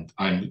 And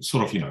I'm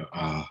sort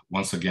of,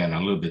 once again, a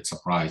little bit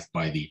surprised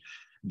by the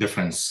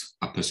difference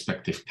a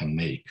perspective can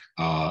make.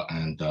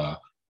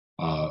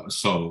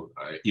 So,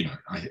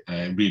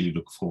 I really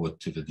look forward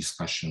to the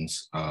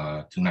discussions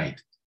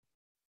tonight.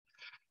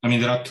 I mean,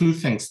 there are two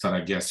things that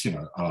I guess,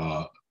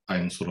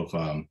 I'm sort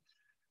of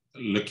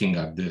looking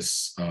at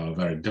this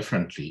very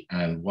differently.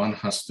 And one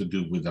has to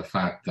do with the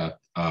fact that,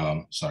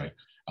 sorry,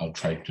 I'll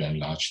try to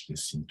enlarge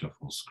this into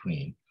full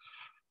screen.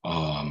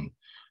 One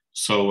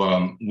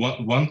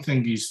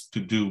thing is to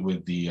do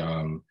with the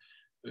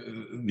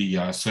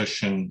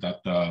assertion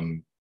that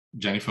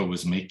Jennifer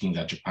was making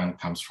that Japan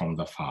comes from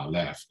the far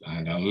left,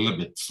 and a little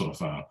bit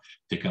sort of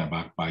taken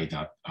aback by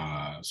that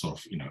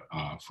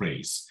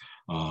phrase.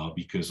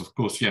 Because of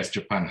course, yes,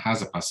 Japan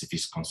has a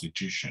pacifist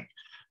constitution,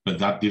 but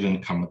that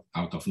didn't come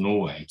out of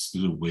nowhere. It's to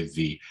do with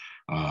the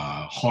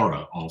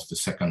horror of the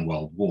Second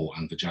World War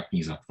and the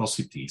Japanese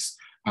atrocities.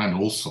 And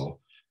also,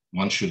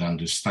 one should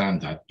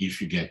understand that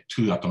if you get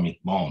 2 atomic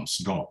bombs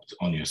dropped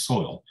on your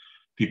soil,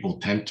 people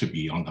tend to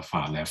be on the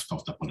far left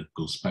of the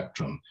political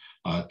spectrum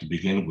to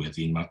begin with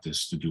in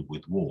matters to do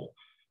with war.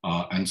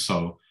 And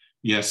so,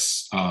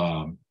 yes,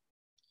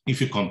 if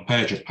you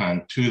compare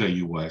Japan to the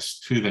US,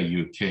 to the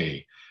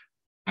UK,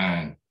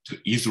 and to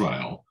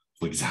Israel,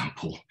 for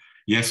example,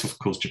 yes, of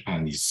course,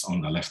 Japan is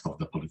on the left of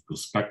the political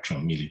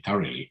spectrum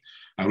militarily.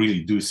 I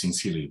really do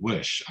sincerely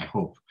wish, I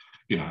hope,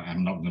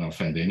 I'm not going to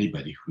offend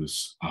anybody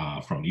who's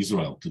from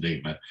Israel today,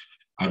 but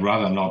I'd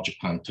rather not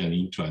Japan turn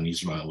into an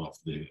Israel of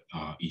the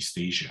East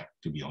Asia,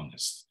 to be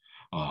honest,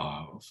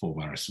 for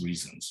various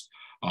reasons.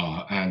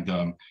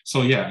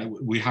 So, yeah,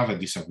 we have a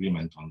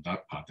disagreement on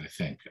that part, I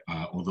think,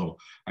 although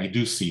I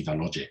do see the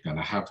logic, and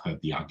I have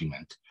heard the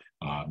argument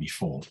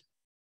before.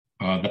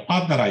 The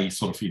part that I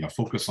sort of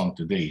focus on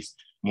today is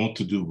more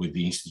to do with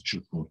the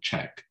institutional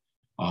check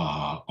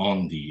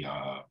on the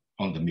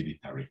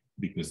military,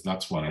 because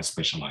that's what I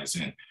specialize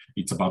in.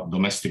 It's about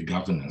domestic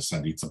governance,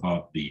 and it's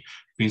about the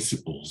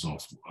principles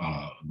of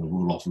the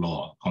rule of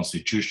law,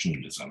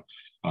 constitutionalism,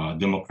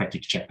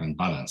 democratic check and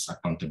balance,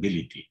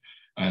 accountability.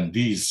 And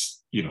these,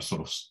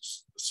 sort of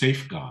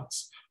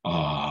safeguards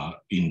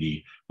in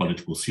the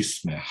political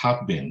system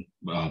have been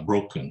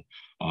broken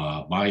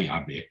by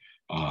Abe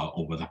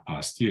over the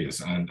past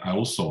years. And I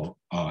also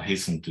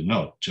hasten to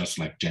note, just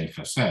like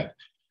Jennifer said,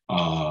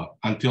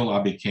 until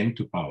Abe came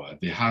to power,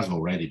 there has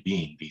already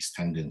been these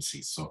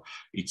tendencies. So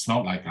it's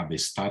not like Abe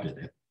started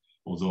it,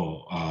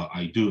 although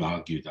I do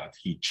argue that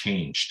he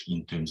changed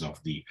in terms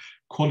of the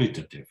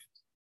qualitative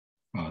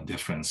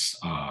difference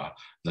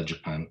that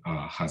Japan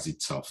has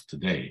itself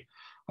today.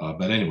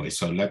 But anyway,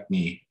 so let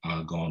me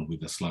go on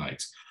with the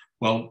slides.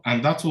 Well,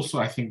 and that's also,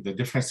 I think, the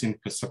difference in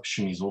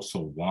perception is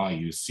also why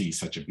you see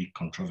such a big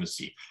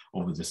controversy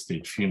over the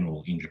state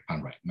funeral in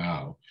Japan right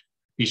now.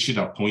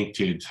 Ishida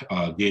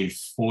gave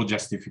 4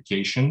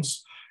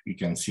 justifications. You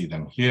can see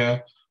them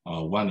here.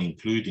 One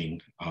including,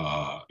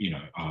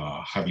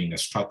 having a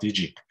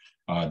strategic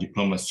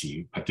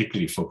diplomacy,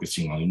 particularly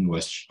focusing on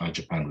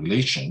US-Japan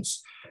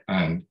relations.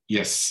 And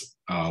yes,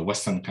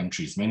 Western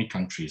countries, many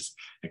countries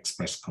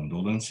expressed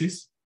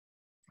condolences.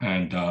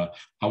 And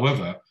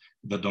however,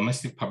 the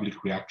domestic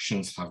public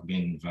reactions have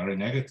been very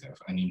negative.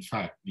 And in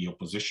fact, the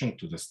opposition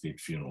to the state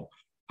funeral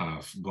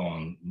have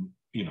gone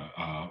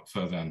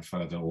further and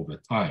further over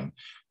time.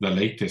 The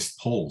latest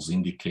polls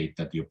indicate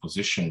that the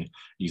opposition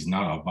is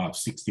now above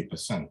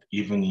 60%,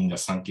 even in the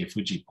Sankei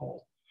Fuji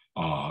poll.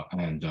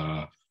 And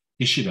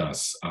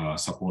Ishida's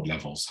support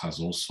levels has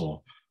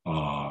also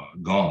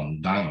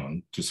gone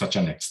down to such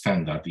an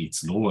extent that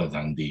it's lower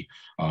than the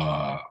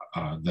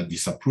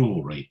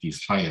disapproval rate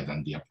is higher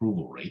than the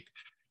approval rate.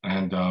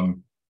 And a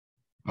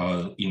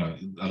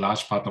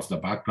large part of the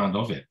background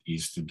of it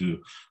is to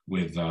do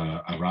with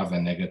a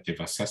rather negative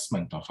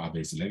assessment of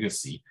Abe's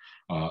legacy,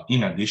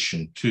 in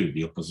addition to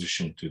the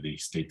opposition to the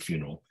state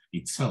funeral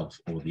itself,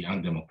 or the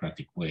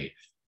undemocratic way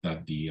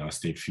that the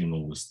state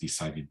funeral was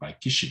decided by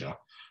Kishida,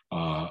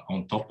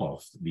 on top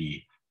of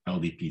the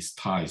LDP's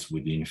ties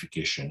with the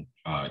Unification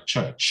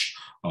Church.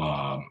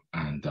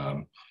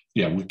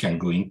 Yeah, we can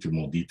go into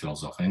more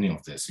details of any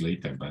of this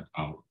later, but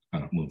I'll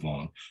kind of move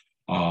on.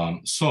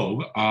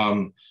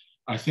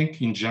 I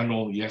think in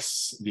general,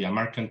 yes, the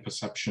American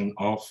perception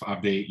of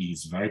Abe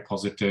is very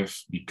positive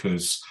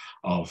because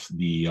of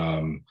the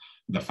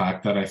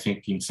fact that I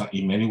think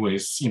in many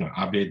ways,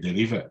 Abe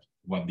delivered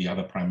what the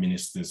other prime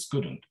ministers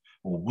couldn't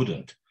or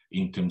wouldn't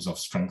in terms of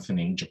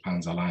strengthening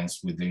Japan's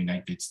alliance with the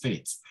United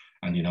States,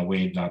 and in a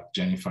way that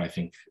Jennifer, I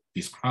think,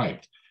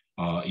 described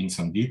in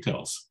some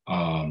details.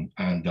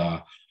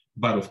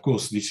 But of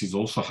course, this is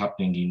also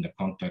happening in the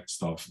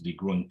context of the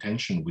growing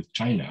tension with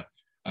China,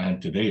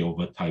 and today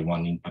over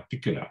Taiwan in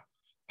particular.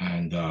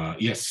 And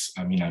yes,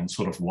 I mean, I'm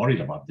sort of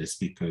worried about this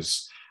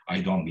because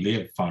I don't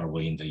live far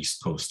away in the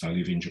East Coast. I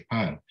live in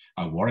Japan.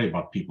 I worry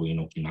about people in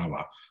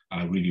Okinawa.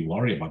 I really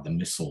worry about the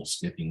missiles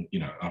getting,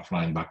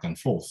 flying back and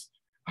forth.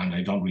 And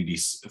I don't really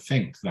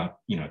think that,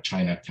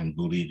 China can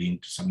bully it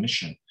into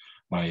submission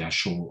by a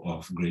show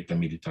of greater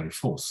military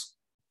force.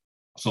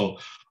 So,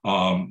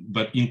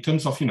 but in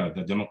terms of,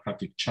 the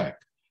democratic check,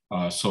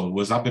 so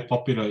was Abe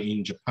popular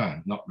in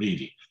Japan? Not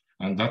really.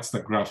 And that's the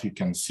graph you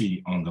can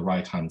see on the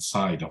right-hand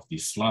side of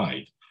this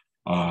slide.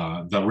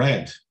 The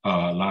red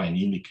line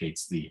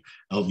indicates the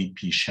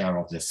LDP share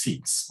of the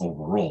seats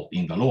overall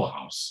in the lower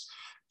house.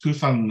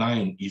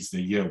 2009 is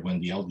the year when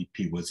the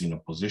LDP was in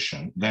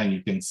opposition. Then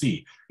you can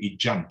see it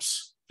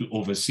jumps to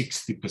over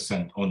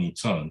 60% on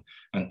its own.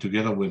 And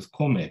together with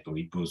Komeito,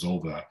 it goes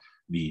over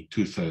the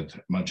two-thirds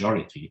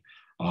majority.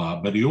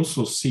 But you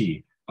also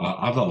see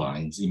other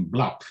lines in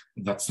black.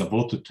 That's the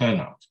voter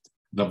turnout.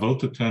 The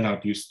voter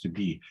turnout used to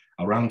be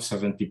around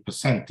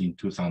 70% in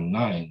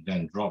 2009,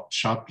 then dropped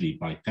sharply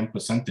by 10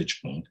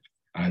 percentage points,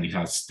 and it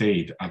has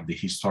stayed at the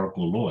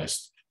historical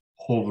lowest,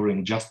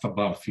 hovering just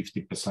above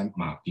 50%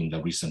 mark in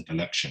the recent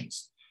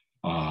elections.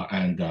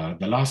 The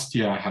last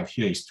year I have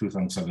here is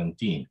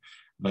 2017,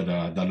 but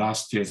the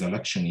last year's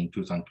election in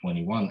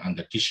 2021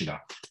 under Kishida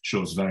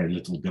shows very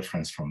little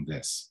difference from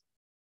this.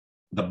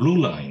 The blue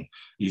line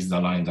is the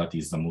line that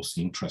is the most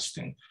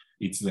interesting.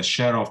 It's the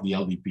share of the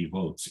LDP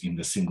votes in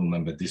the single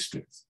member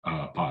district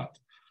part.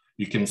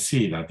 You can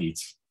see that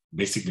it's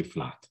basically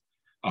flat.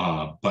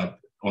 But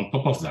on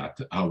top of that,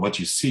 what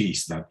you see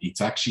is that it's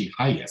actually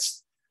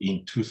highest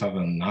in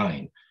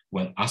 2009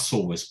 when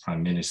Aso was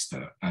prime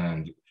minister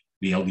and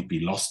the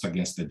LDP lost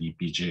against the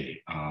DPJ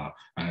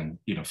and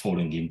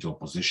falling into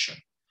opposition.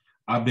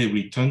 Abe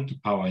returned to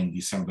power in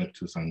December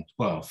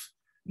 2012,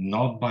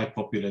 not by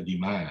popular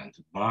demand,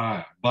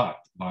 but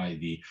by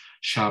the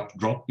sharp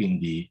drop in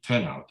the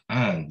turnout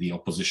and the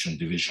opposition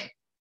division,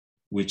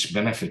 which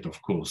benefit,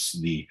 of course,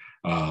 the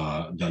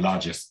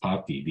largest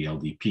party, the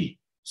LDP.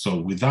 So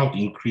without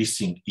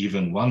increasing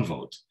even one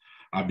vote,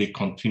 Abe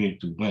continued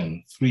to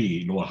win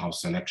 3 lower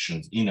house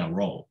elections in a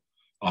row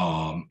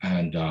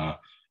and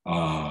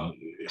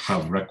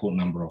have record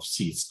number of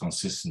seats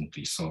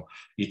consistently. So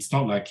it's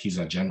not like his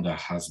agenda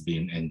has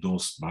been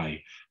endorsed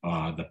by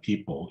the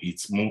people.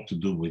 It's more to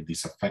do with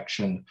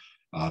disaffection,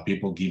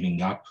 people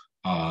giving up,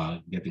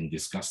 getting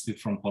disgusted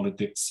from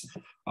politics,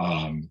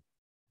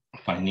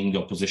 finding the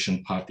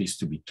opposition parties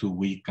to be too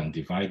weak and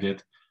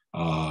divided,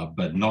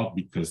 but not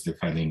because they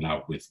fell in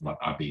love with what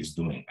Abe is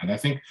doing. And I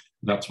think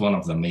that's one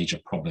of the major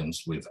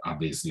problems with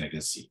Abe's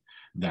legacy,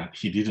 that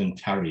he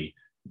didn't carry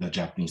the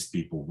Japanese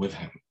people with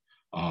him.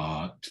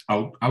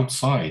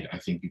 Outside, I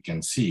think you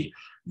can see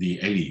the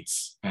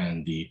elites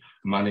and the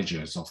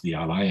managers of the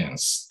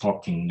alliance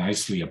talking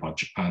nicely about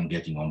Japan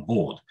getting on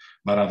board,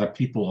 but are the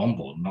people on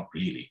board? Not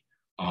really.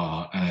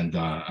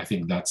 I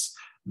think that's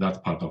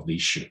part of the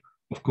issue.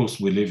 Of course,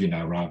 we live in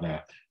a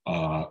rather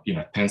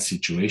tense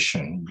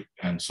situation,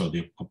 and so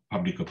the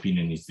public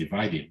opinion is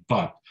divided.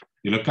 But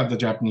you look at the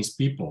Japanese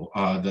people,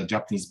 the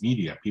Japanese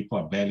media, people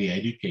are barely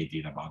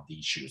educated about the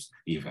issues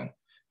even.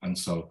 And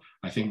so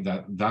I think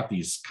that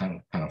is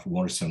kind of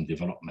worrisome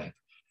development.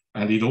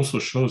 And it also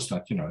shows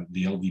that,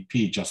 the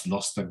LDP just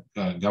lost the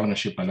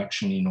governorship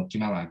election in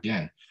Okinawa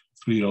again,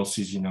 3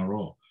 losses in a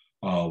row,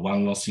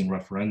 1 loss in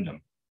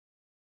referendum.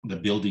 The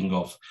building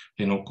of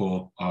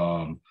Henoko,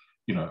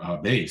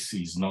 base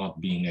is not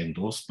being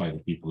endorsed by the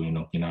people in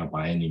Okinawa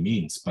by any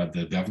means, but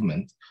the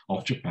government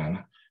of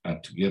Japan,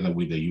 together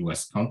with the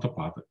US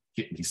counterpart,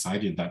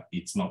 decided that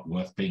it's not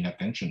worth paying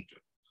attention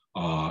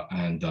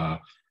to.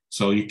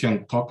 So you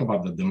can talk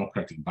about the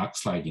democratic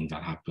backsliding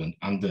that happened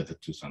under the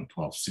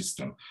 2012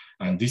 system.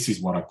 And this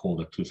is what I call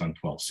the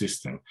 2012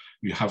 system.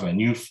 You have a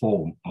new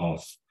form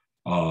of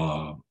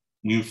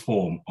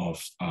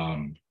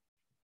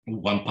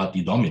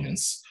one-party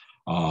dominance,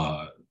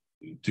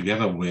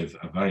 together with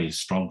a very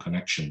strong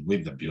connection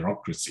with the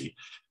bureaucracy.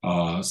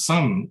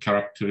 Some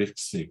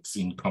characteristics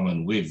in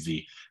common with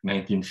the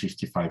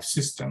 1955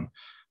 system,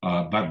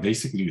 but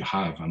basically you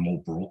have a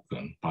more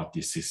broken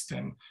party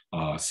system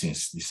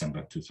since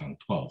December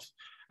 2012.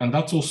 And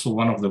that's also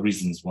one of the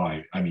reasons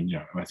why, I mean,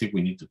 yeah, I think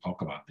we need to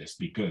talk about this,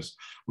 because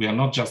we are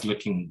not just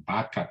looking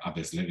back at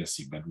Abe's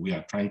legacy, but we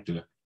are trying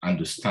to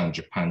understand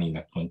Japan in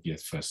the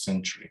 21st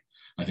century.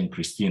 I think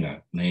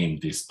Christina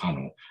named this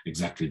panel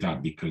exactly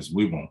that, because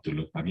we want to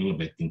look a little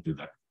bit into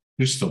the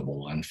crystal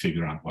ball and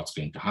figure out what's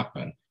going to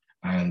happen.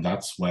 And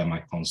that's where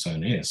my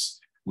concern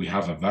is. We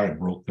have a very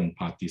broken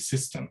party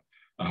system.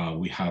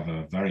 We have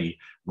a very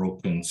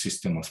broken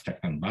system of check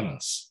and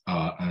balance.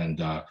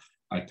 I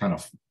kind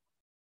of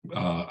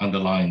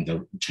underline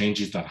the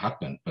changes that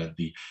happened, but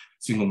the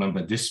single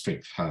member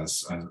district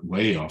has a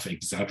way of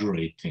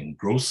exaggerating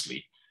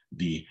grossly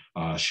the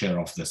share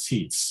of the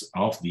seats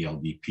of the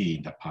LDP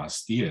in the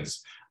past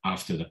years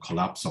after the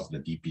collapse of the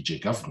DPJ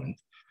government.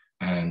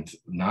 And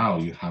now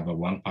you have a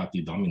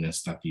one-party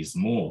dominance that is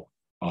more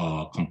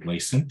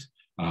complacent,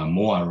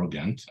 more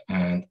arrogant,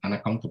 and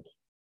unaccountable.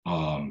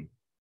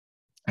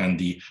 And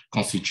the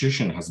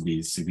constitution has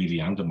been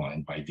severely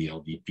undermined by the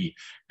LDP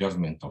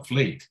government of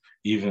late,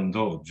 even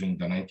though during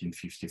the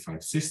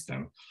 1955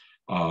 system,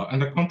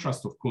 and the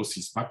contrast, of course,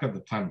 is back at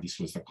the time, this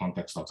was the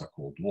context of the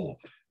Cold War.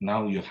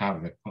 Now you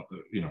have the,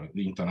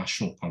 the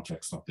international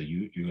context of the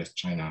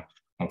US-China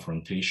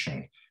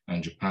confrontation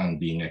and Japan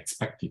being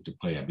expected to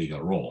play a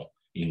bigger role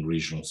in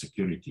regional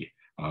security,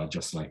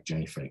 just like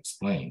Jennifer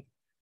explained.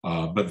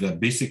 But the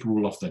basic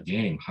rule of the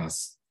game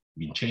has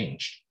been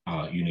changed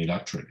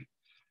unilaterally.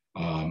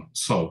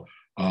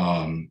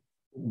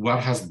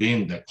 What has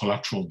been the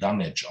collateral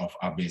damage of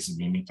Abe's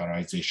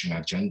remilitarization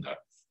agenda,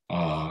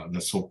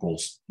 the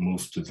so-called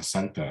move to the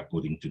center,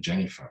 according to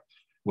Jennifer?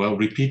 Well,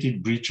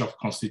 repeated breach of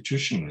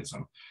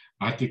constitutionalism.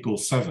 Article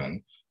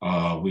 7,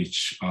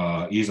 which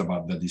is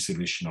about the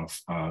dissolution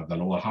of the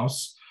lower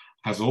house,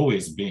 has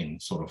always been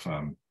sort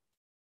of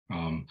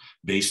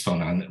based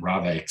on a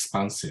rather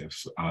expansive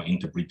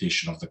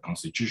interpretation of the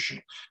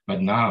constitution.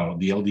 But now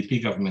the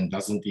LDP government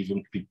doesn't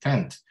even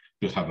pretend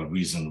to have a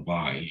reason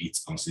why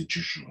it's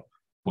constitutional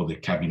for the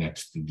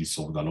cabinet to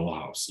dissolve the lower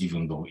house,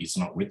 even though it's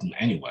not written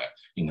anywhere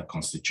in the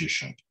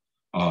constitution.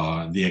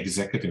 The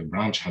executive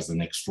branch has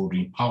an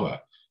extraordinary power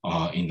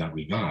in that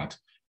regard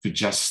to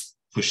just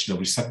push the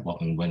reset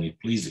button when it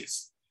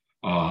pleases.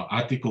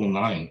 Article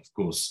 9, of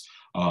course,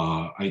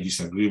 I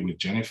disagree with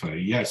Jennifer.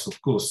 Yes,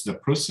 of course, the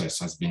process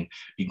has been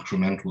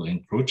incremental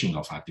encroaching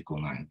of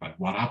Article 9, but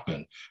what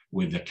happened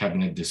with the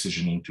cabinet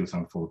decision in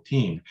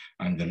 2014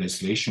 and the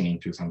legislation in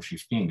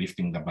 2015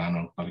 lifting the ban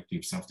on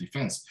collective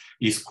self-defense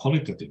is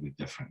qualitatively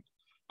different.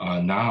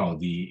 Now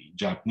the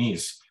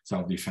Japanese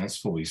self-defense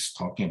force is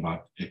talking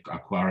about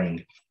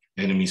acquiring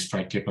enemy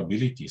strike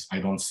capabilities. I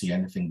don't see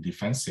anything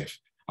defensive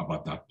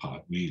about that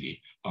part,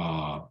 really.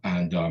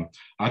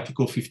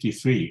 Article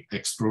 53,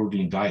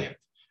 extraordinary diet.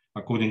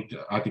 According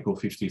to Article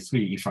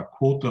 53, if a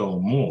quarter or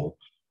more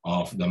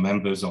of the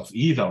members of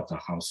either of the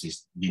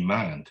houses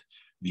demand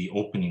the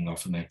opening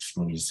of an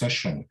extraordinary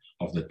session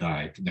of the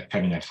Diet, the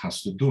cabinet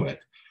has to do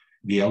it.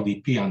 The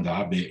LDP under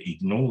Abe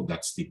ignored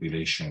that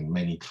stipulation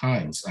many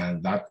times,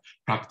 and that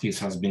practice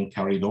has been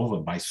carried over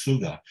by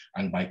Suga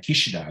and by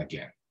Kishida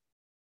again.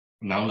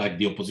 Now, like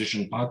the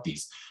opposition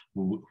parties,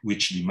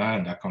 which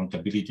demand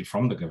accountability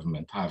from the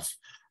government, have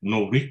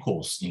no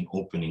recourse in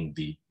opening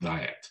the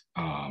Diet.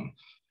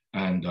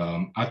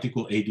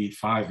 Article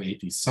 85,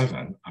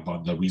 87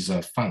 about the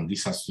reserve fund,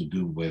 this has to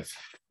do with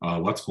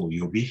what's called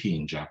yobihi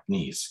in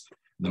Japanese,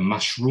 the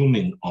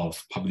mushrooming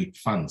of public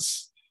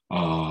funds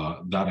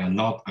that are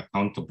not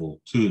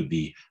accountable to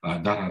the,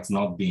 that has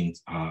not been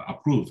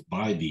approved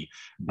by the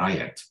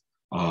Diet,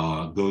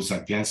 goes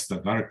against the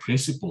very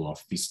principle of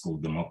fiscal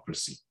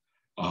democracy.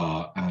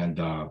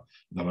 The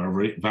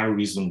very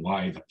reason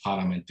why the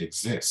parliament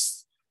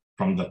exists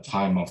from the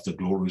time of the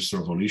Glorious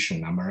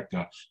Revolution,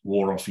 America,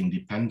 War of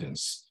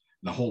Independence.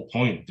 The whole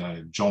point,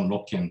 the John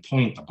Lockean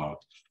point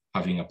about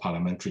having a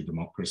parliamentary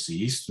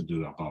democracy is to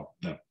do about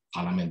the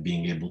parliament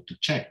being able to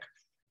check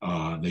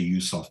the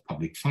use of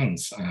public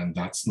funds. And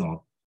that's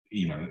not,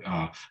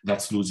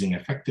 that's losing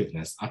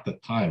effectiveness at the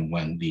time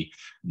when the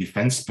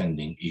defense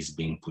spending is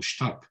being pushed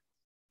up.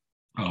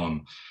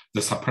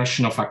 The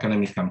suppression of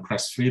academic and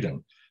press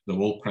freedom. The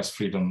World Press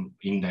Freedom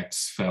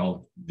Index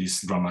fell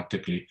this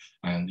dramatically,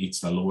 and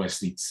it's the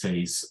lowest it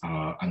says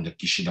under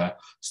Kishida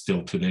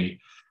still today.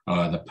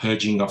 The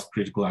purging of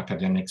critical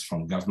academics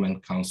from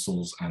government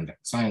councils and the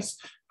Science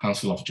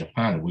Council of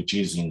Japan, which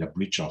is in the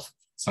breach of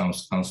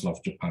Science Council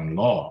of Japan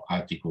law,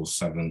 Articles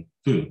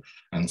 7.2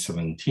 and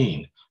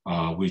 17,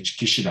 which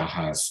Kishida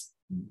has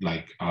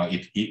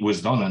it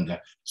was done under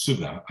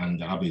Suga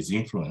and Abe's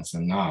influence,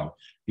 and now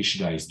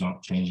Ishida is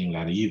not changing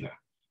that either.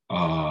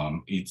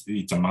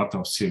 It's a matter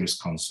of serious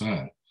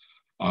concern.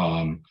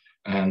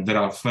 And there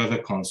are further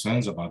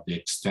concerns about the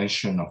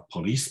extension of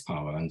police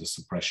power and the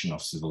suppression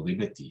of civil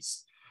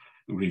liberties.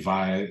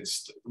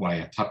 Revised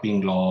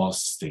wiretapping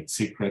laws, state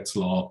secrets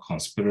law,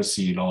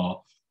 conspiracy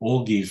law,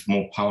 all give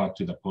more power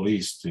to the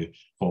police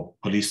for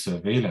police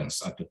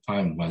surveillance at the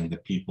time when the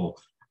people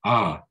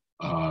are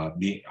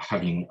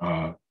having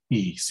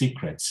key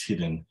secrets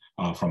hidden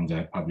from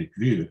the public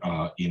view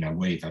in a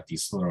way that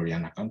is thoroughly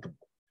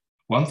unaccountable.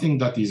 One thing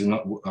that is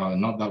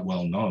not that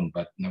well known,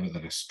 but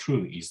nevertheless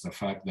true, is the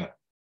fact that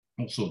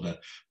also the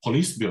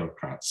police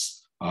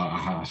bureaucrats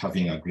are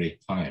having a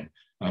great time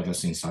ever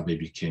since Abe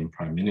became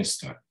prime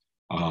minister.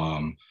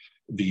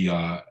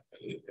 The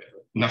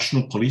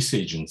National Police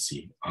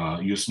Agency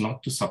used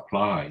not to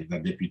supply the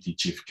deputy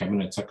chief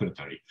cabinet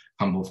secretary,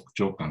 Kanbo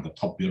Fukuchokan, the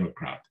top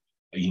bureaucrat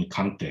in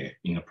Kante,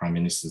 in the prime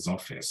minister's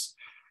office.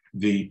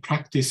 The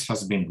practice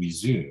has been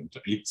resumed.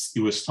 It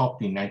was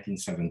stopped in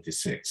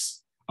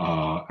 1976.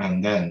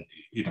 And then,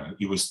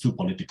 it was too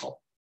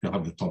political to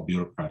have the top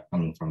bureaucrat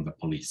coming from the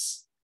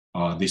police.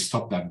 They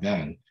stopped that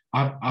then.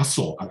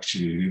 ASO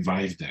actually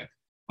revived it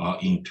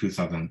in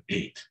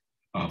 2008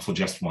 for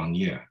just 1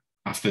 year.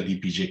 After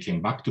DPJ came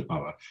back to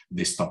power,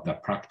 they stopped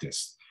that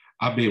practice.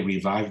 Abe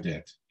revived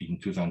it in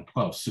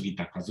 2012.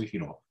 Sugita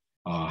Kazuhiro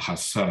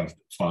has served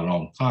for a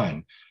long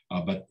time,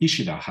 but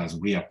Ishida has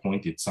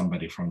reappointed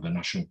somebody from the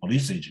National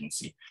Police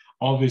Agency,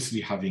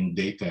 obviously having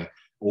data,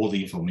 all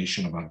the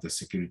information about the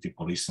security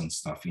police and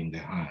stuff in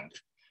their hand.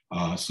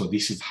 So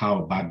this is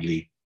how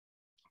badly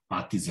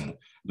partisan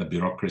the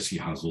bureaucracy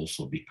has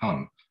also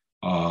become.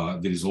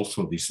 There is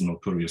also this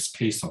notorious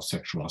case of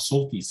sexual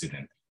assault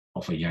incident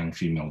of a young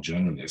female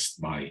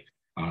journalist by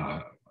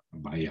a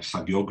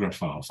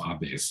hagiographer of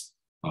Abe's,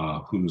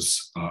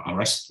 whose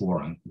arrest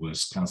warrant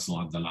was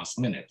cancelled at the last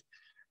minute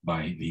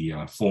by the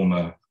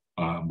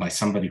by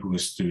somebody who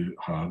was to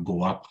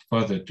go up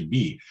further to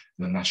be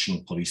the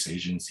National Police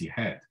Agency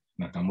head,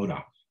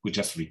 Nakamura, who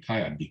just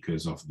retired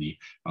because of the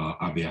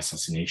Abe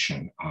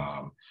assassination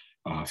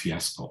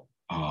fiasco.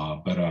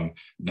 But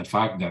the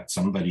fact that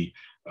somebody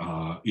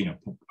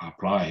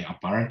apply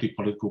apparently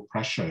political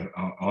pressure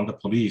on the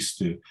police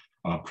to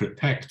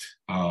protect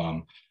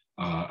a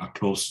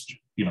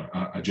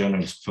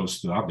journalist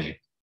close to Abe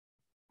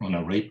on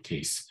a rape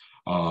case,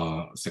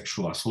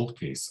 sexual assault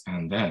case,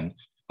 and then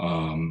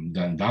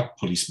that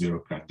police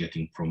bureaucrat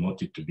getting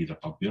promoted to be the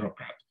top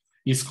bureaucrat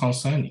is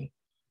concerning.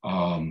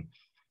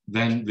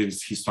 Then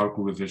there's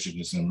historical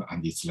revisionism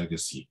and its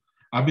legacy.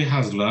 Abe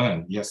has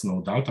learned, yes,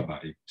 no doubt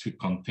about it, to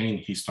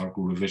contain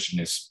historical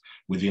revisionism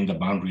within the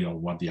boundary of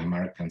what the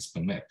Americans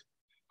permit.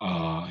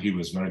 He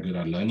was very good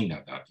at learning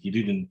at that. He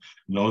didn't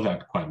know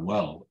that quite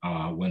well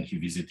when he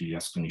visited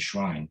Yasukuni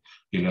Shrine.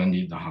 He learned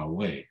it the hard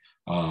way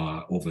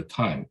over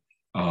time.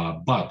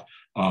 But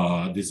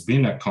there's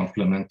been a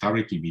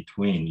complementarity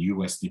between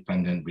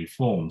US-dependent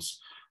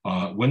reforms.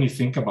 When you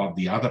think about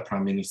the other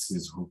prime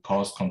ministers who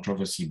caused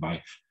controversy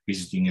by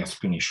visiting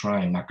Yasukuni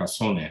Shrine,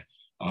 Nakasone,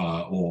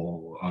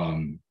 or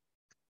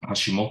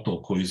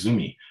Hashimoto,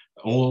 Koizumi,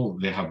 all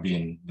they have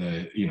been,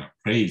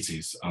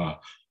 praises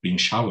being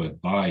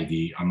showered by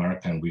the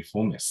American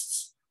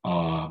reformists,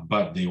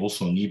 but they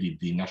also needed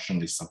the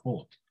nationalist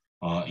support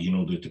in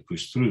order to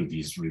push through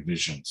these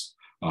reforms.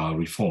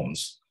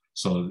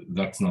 So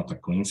that's not a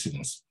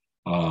coincidence.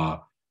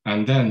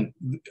 And then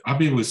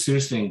Abe was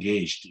seriously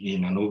engaged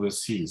in an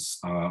overseas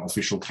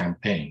official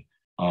campaign.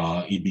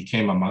 It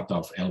became a matter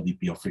of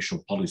LDP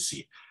official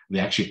policy. They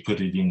actually put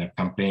it in a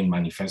campaign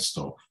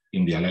manifesto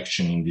in the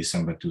election in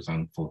December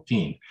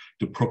 2014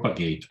 to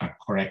propagate a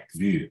correct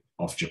view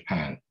of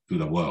Japan to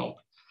the world.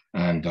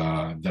 And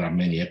there are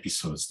many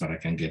episodes that I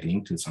can get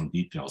into some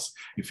details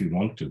if you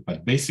want to,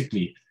 but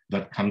basically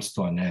that comes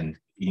to an end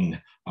in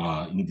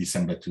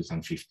December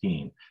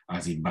 2015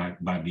 as it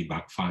badly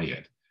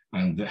backfired.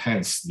 And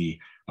hence the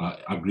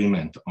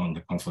agreement on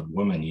the comfort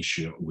woman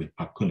issue with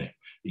Park Geun-hye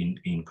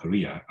in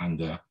Korea,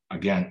 and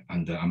again,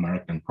 under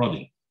American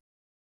prodding.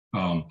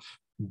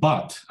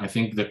 But I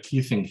think the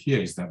key thing here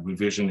is that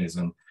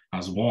revisionism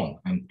has won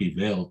and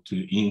prevailed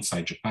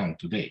inside Japan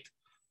to date.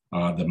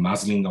 The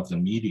muzzling of the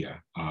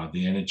media,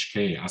 the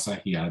NHK,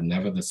 Asahi are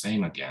never the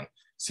same again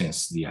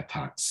since the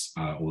attacks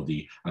or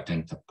the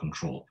attempt at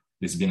control.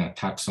 There's been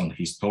attacks on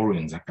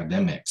historians,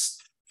 academics,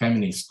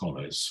 feminist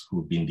scholars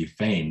who've been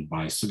defamed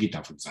by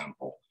Sugita, for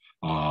example,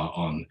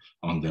 on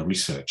the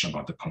research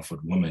about the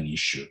comfort woman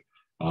issue.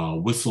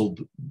 Dog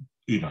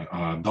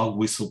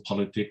whistle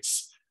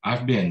politics.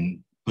 I've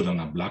been put on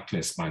a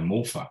blacklist by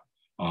MOFA,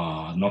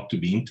 not to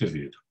be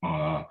interviewed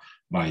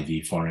by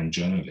the foreign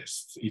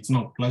journalists. It's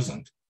not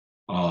pleasant.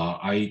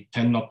 I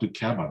tend not to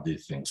care about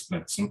these things,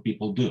 but some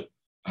people do,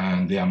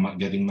 and they are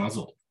getting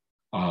muzzled.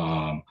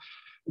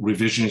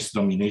 Revisionist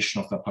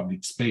domination of the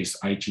public space,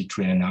 Aichi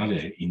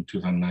Triennale in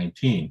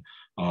 2019,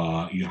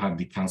 you had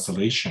the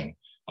cancellation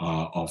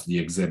of the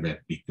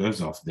exhibit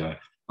because of the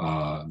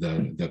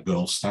the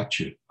girl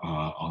statue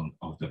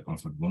of the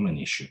comfort woman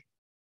issue.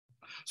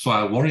 So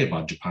I worry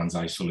about Japan's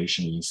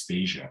isolation in East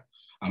Asia.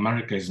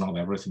 America is not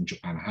everything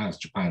Japan has.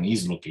 Japan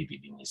is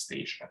located in East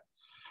Asia.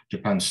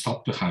 Japan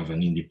stopped to have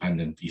an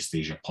independent East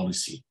Asia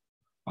policy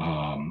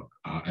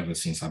ever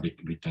since Abe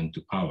returned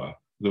to power.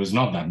 There was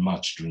not that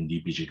much during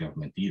the DPG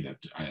government either,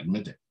 I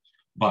admit it.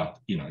 But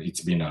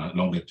it's been a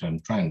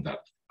longer-term trend that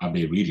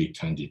Abe really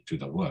turned it to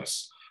the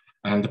worse.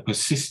 And the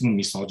persistent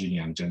misogyny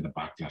and gender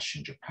backlash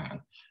in Japan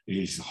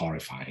is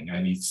horrifying,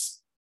 and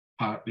it's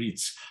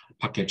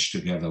packaged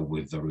together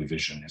with the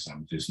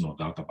revisionism. There's no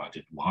doubt about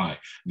it, why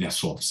they're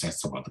so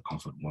obsessed about the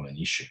comfort woman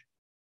issue.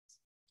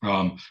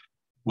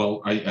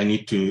 Well, I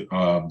need to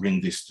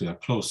bring this to a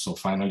close. So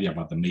finally,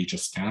 about the major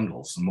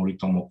scandals,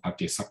 Moritomo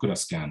Kake Sakura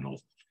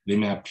scandal, they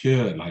may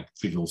appear like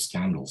trivial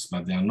scandals,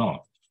 but they are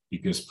not,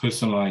 because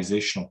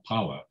personalization of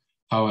power,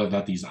 power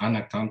that is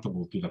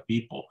unaccountable to the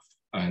people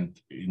and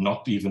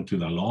not even to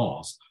the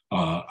laws,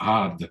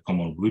 are the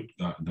common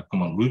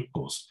root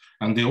cause.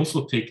 And they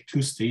also take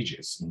two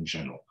stages in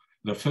general.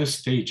 The first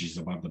stage is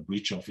about the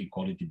breach of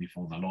equality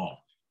before the law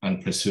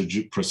and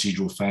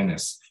procedural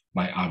fairness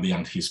by Abe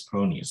and his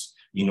cronies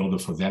in order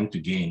for them to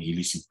gain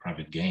illicit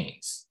private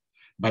gains.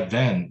 But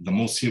then the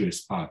most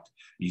serious part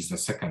is the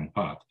second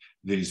part.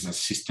 There is a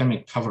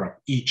systemic cover-up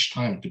each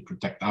time to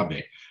protect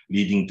Abe,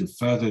 leading to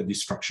further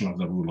destruction of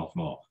the rule of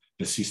law,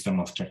 the system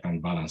of check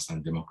and balance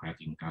and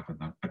democratic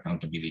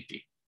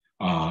accountability.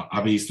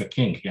 Abe is the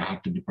king, he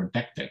had to be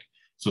protected.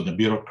 So the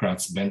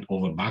bureaucrats bent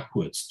over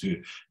backwards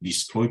to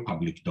destroy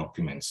public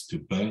documents, to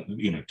burn,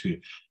 to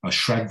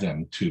shred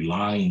them, to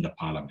lie in the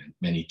parliament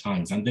many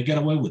times, and they get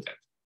away with it.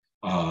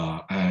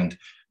 And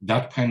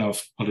that kind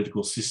of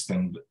political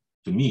system,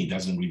 to me,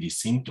 doesn't really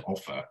seem to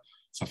offer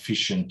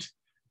sufficient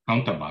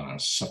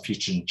counterbalance,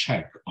 sufficient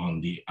check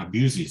on the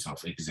abuses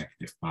of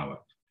executive power.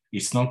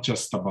 It's not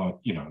just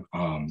about,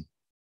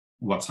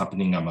 what's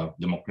happening about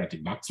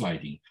democratic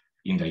backsliding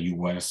in the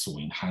US or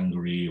in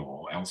Hungary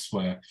or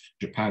elsewhere.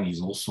 Japan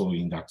is also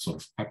in that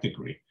sort of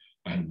category.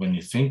 And when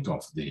you think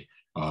of the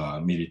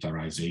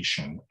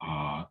militarization,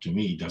 to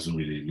me, it doesn't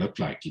really look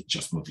like it's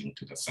just moving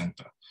to the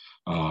center.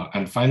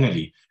 And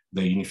finally,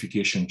 the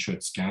Unification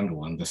Church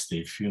scandal and the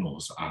state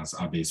funerals as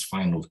Abe's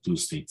final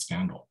two-state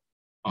scandal.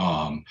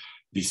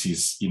 This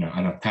is,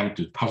 an attempt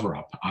to cover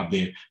up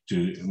Abe,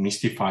 to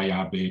mystify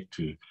Abe,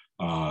 to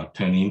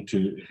turn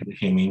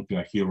him into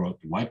a hero,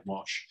 to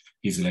whitewash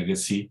his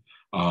legacy,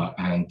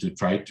 and to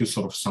try to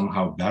sort of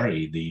somehow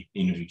bury the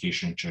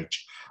Unification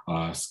Church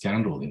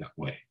scandal in that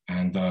way.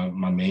 And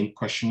my main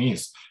question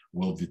is,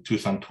 will the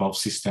 2012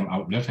 system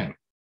outlive him?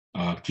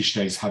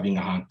 Kishida is having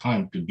a hard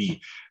time to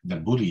be the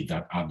bully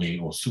that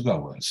Abe or Suga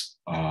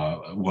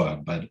were,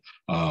 but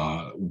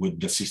with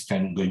the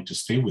system going to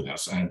stay with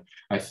us? And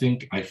I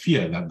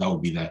fear that will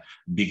be the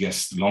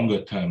biggest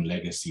longer-term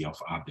legacy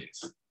of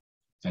Abe's.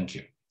 Thank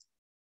you.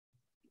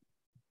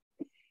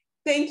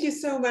 Thank you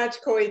so much,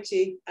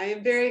 Koichi. I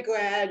am very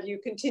glad you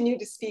continue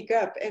to speak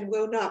up and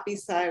will not be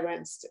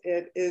silenced.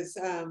 It is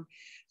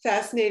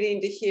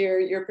fascinating to hear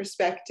your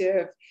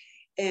perspective.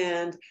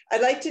 And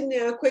I'd like to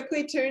now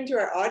quickly turn to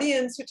our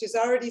audience, which has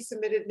already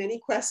submitted many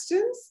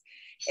questions.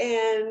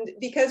 And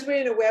because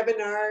we're in a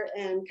webinar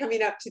and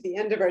coming up to the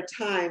end of our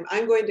time,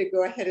 I'm going to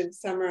go ahead and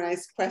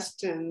summarize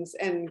questions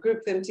and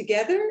group them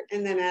together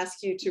and then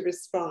ask you to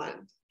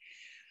respond.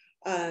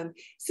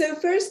 So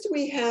first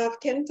we have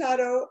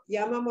Kentaro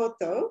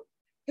Yamamoto,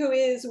 who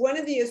is one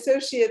of the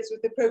associates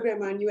with the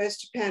program on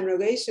US-Japan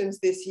relations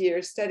this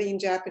year, studying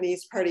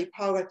Japanese party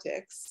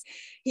politics.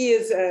 He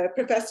is a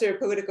professor of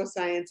political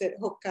science at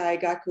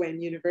Hokkai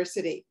Gakuen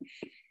University.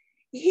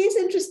 He's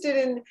interested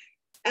in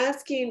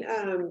asking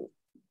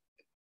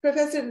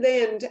Professor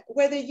Lind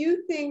whether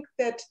you think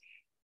that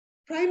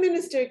Prime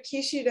Minister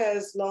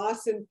Kishida's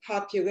loss in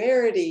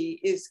popularity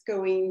is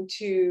going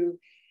to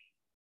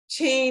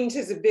change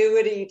his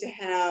ability to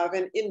have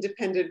an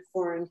independent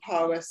foreign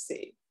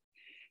policy.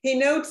 He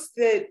notes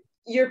that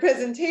your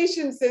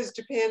presentation says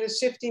Japan is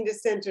shifting to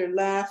center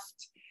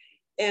left.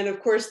 And of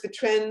course, the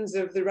trends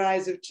of the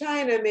rise of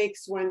China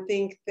makes one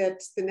think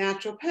that the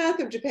natural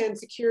path of Japan's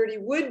security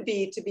would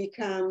be to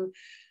become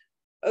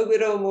a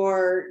little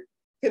more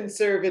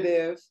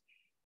conservative.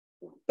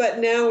 But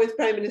now with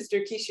Prime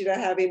Minister Kishida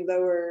having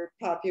lower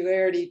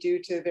popularity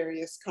due to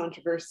various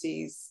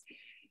controversies,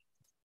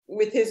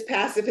 with his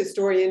pacifist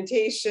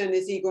orientation,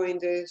 is he going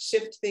to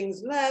shift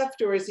things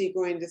left, or is he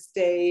going to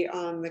stay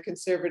on the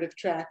conservative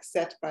track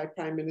set by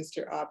Prime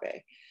Minister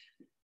Abe?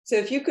 So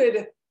if you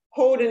could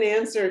hold an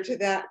answer to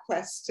that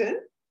question.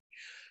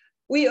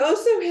 We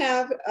also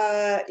have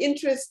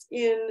interest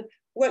in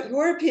what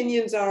your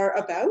opinions are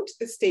about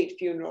the state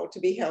funeral to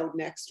be held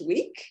next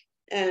week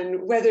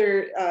and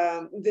whether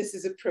this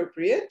is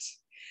appropriate.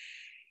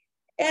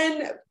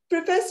 And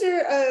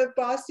Professor of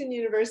Boston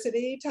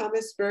University,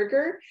 Thomas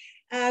Berger,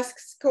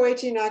 asks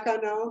Koichi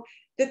Nakano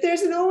that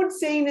there's an old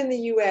saying in the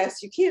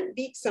US, you can't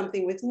beat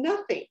something with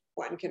nothing.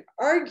 One can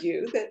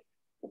argue that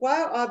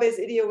while Abe's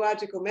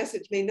ideological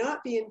message may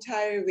not be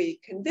entirely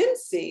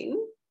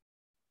convincing,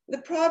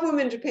 The problem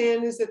in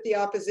Japan is that the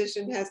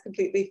opposition has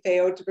completely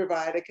failed to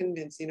provide a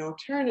convincing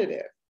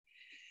alternative.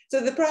 So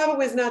the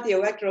problem is not the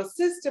electoral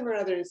system or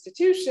other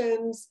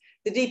institutions.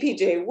 The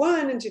DPJ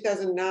won in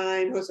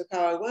 2009,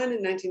 Hosokawa won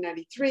in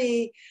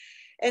 1993,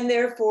 and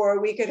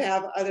therefore we could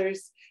have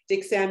others,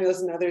 Dick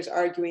Samuels and others,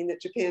 arguing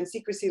that Japan's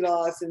secrecy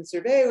laws and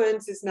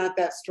surveillance is not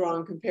that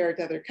strong compared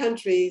to other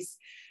countries,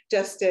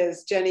 just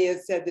as Jenny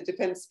has said, the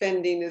defense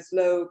spending is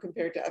low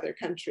compared to other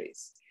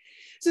countries.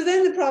 So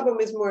then the problem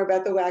is more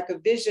about the lack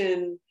of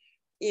vision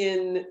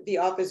in the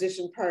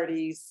opposition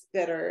parties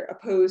that are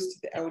opposed to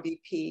the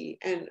LDP.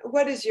 And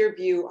what is your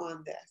view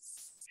on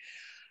this?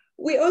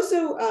 We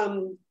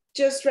also,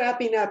 just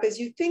wrapping up, as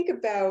you think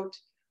about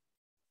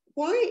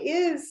why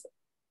is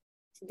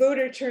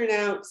voter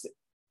turnout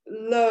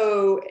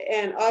low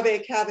and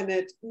Abe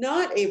cabinet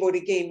not able to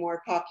gain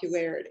more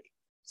popularity?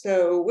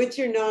 So with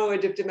your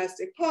knowledge of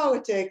domestic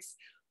politics,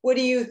 what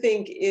do you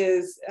think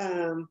is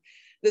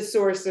the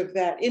source of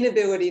that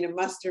inability to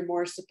muster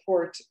more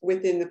support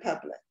within the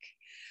public?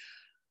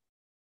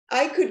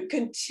 I could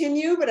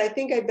continue, but I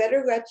think I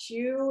better let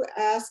you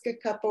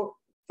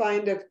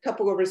find a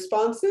couple of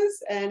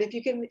responses. And if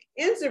you can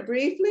answer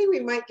briefly, we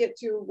might get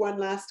to one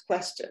last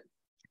question.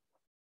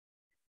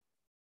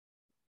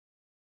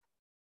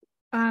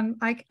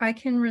 I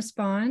can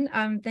respond.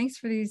 Thanks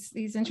for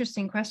these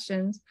interesting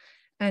questions.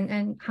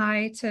 And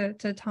hi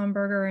to Tom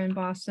Berger in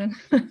Boston.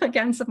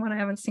 Again, someone I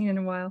haven't seen in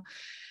a while.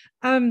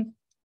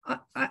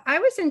 I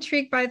was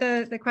intrigued by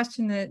the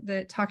question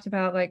that talked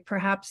about, like,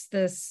 perhaps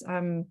this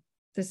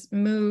this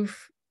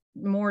move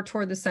more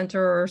toward the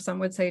center, or some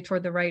would say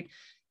toward the right,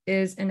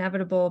 is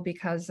inevitable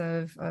because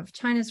of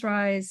China's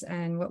rise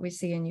and what we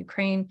see in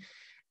Ukraine.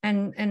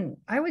 And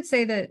I would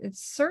say that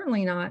it's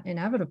certainly not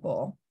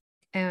inevitable,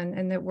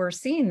 and that we're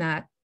seeing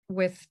that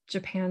with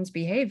Japan's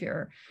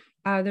behavior.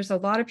 There's a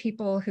lot of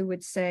people who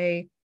would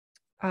say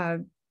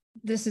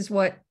this is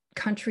what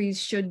countries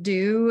should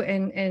do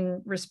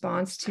in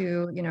response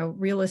to,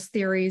 realist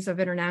theories of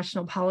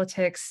international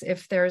politics.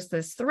 If there's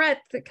this threat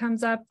that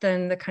comes up,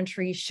 then the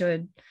country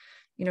should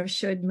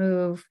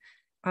move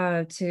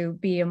to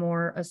be a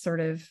more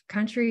assertive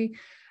country,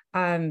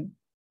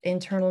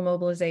 internal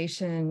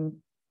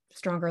mobilization,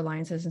 stronger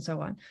alliances, and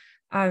so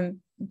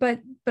on. But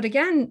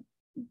again,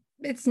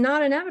 it's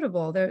not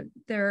inevitable.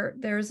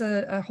 There's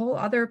a whole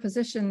other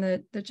position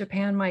that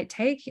Japan might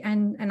take,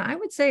 and I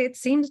would say it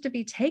seems to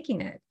be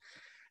taking it.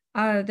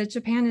 That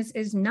Japan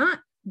is not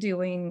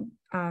doing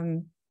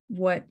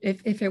what,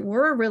 if it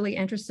were really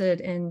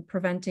interested in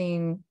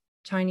preventing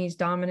Chinese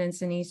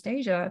dominance in East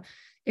Asia,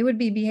 it would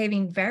be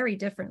behaving very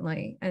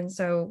differently. And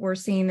so we're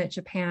seeing that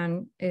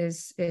Japan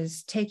is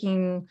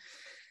taking,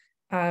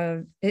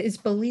 is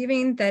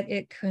believing that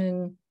it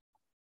can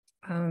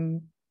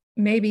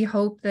maybe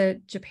hope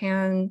that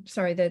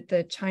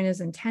that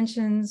China's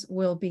intentions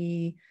will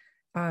be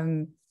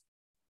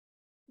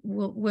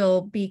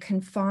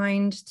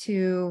confined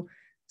to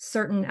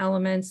certain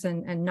elements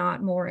and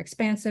not more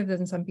expansive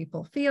than some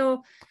people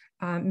feel.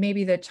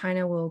 Maybe that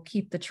China will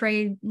keep the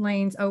trade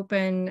lanes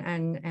open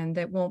and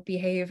that won't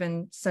behave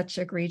in such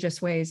egregious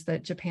ways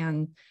that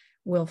Japan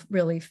will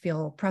really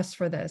feel pressed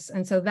for this.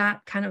 And so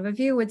that kind of a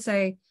view would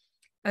say,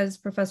 as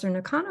Professor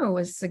Nakano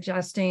was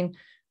suggesting,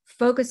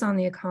 focus on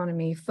the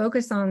economy,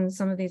 focus on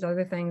some of these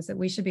other things that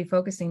we should be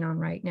focusing on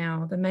right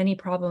now, the many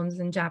problems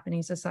in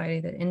Japanese society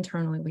that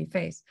internally we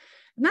face.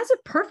 And that's a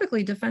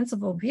perfectly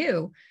defensible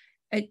view.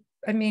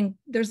 I mean,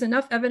 there's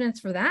enough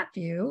evidence for that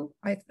view.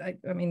 I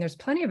mean, there's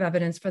plenty of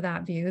evidence for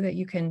that view that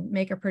you can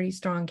make a pretty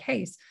strong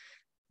case.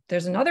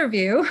 There's another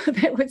view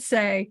that would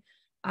say,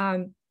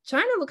 China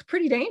looks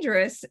pretty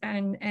dangerous,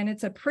 and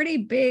it's a pretty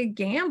big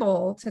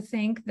gamble to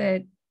think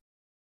that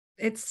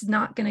it's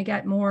not going to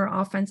get more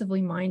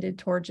offensively minded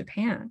toward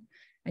Japan.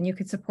 And you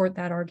could support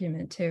that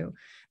argument too.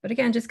 But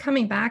again, just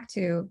coming back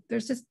to,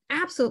 there's just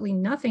absolutely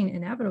nothing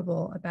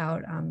inevitable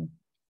about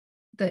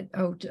that,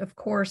 of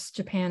course,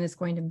 Japan is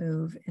going to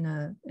move in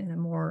a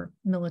more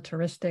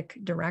militaristic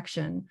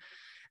direction,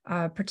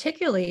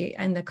 particularly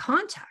in the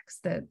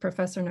context that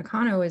Professor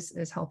Nakano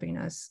is helping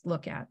us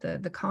look at,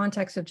 the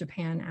context of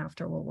Japan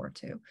after World War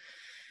II.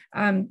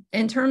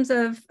 In terms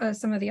of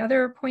some of the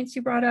other points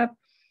you brought up,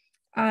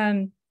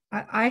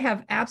 I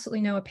have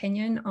absolutely no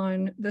opinion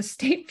on the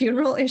state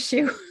funeral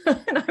issue,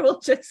 and I will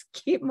just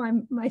keep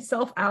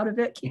myself out of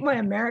it, keep my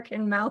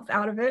American mouth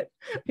out of it,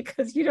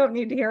 because you don't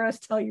need to hear us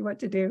tell you what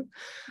to do.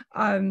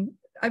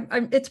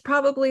 It's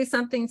probably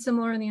something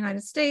similar in the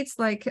United States,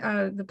 like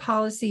the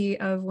policy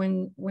of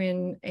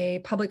when a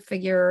public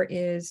figure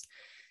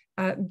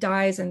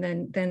dies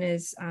and then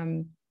is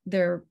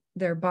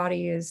their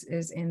body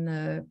is in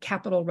the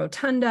Capitol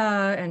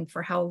Rotunda, and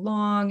for how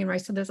long, and right.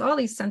 So there's all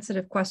these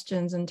sensitive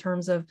questions in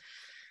terms of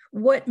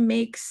what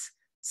makes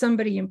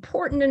somebody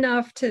important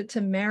enough to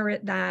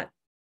merit that.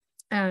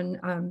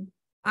 And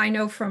I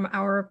know from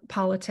our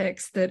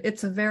politics that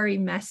it's a very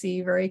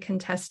messy, very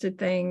contested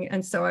thing.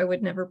 And so I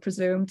would never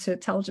presume to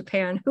tell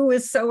Japan who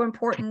is so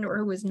important or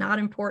who is not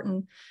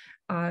important,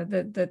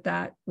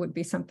 that would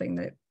be something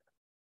that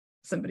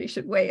somebody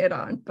should weigh it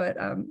on, but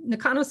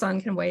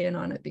Nakano-san can weigh in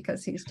on it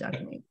because he's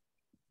Japanese.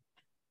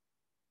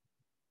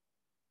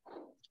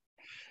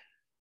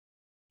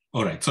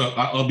 All right, so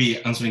I'll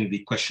be answering the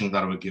questions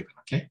that were given,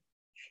 okay?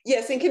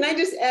 Yes, and can I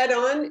just add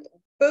on,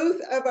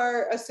 both of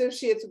our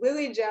associates,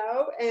 Willie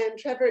Zhao and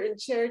Trevor and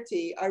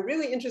Charity, are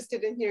really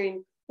interested in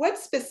hearing what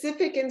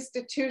specific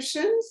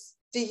institutions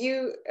do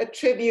you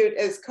attribute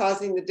as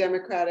causing the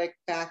democratic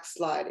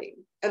backsliding?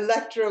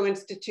 Electoral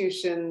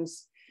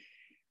institutions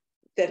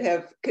that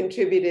have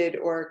contributed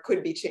or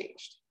could be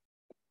changed?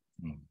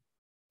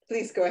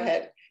 Please go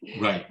ahead.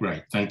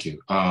 Right, thank you.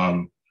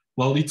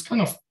 Well, it's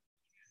kind of,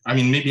 I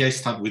mean, maybe I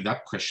start with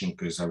that question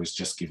because I was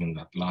just given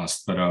that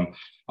last, but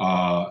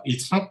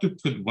it's hard to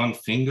put one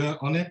finger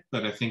on it,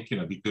 but I think,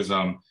 because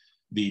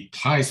the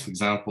ties, for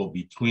example,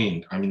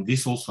 between, I mean,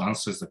 this also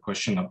answers the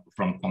question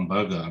from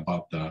Thunberger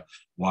about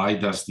why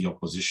does the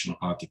opposition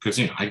party, because,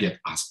 I get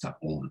asked that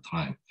all the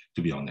time,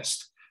 to be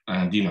honest.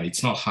 And,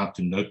 it's not hard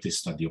to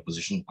notice that the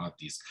opposition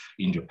parties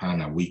in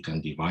Japan are weak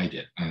and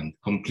divided and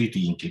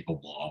completely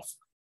incapable of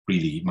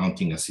really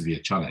mounting a severe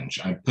challenge.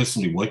 I'm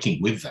personally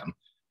working with them,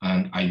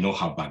 and I know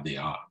how bad they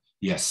are,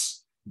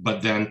 yes.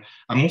 But then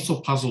I'm also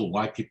puzzled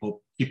why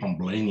people keep on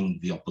blaming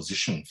the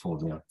opposition for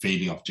the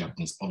failure of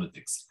Japanese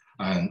politics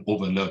and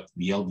overlook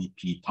the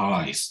LDP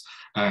ties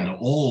and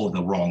all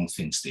the wrong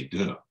things they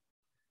do.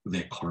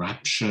 Their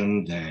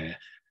corruption, their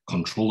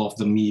control of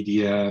the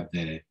media,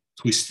 their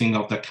twisting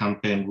of the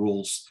campaign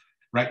rules.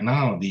 Right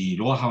now, the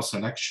lower house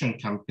election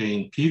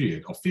campaign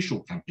period,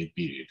 official campaign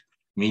period,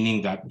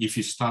 meaning that if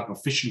you start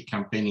officially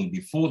campaigning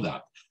before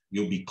that,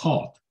 you'll be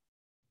caught,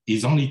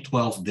 is only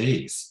 12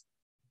 days.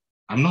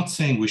 I'm not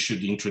saying we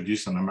should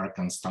introduce an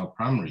American-style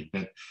primary,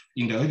 but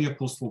in the earlier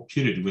post-war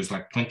period, it was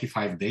like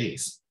 25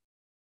 days.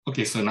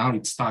 Okay, so now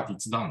it's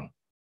done,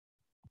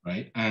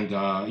 right? And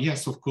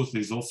yes, of course,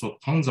 there's also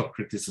tons of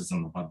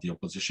criticism about the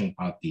opposition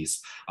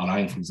parties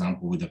aligning, for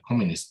example, with the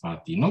Communist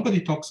Party.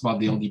 Nobody talks about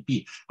the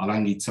LDP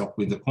aligning itself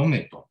with the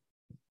Komeito.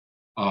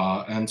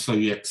 And so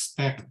you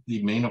expect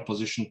the main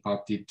opposition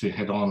party to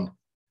head on,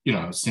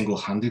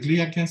 single-handedly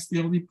against the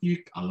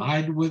LDP,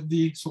 allied with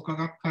the Soka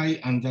Gakkai,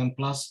 and then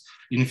plus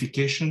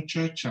Unification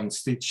Church and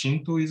state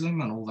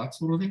Shintoism and all that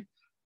sort of thing.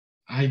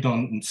 I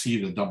don't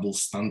see the double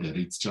standard.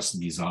 It's just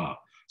bizarre.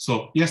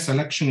 So yes,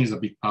 election is a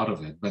big part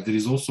of it, but there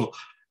is also,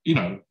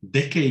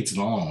 decades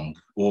long,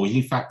 or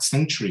in fact,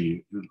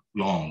 century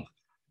long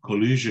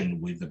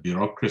collusion with the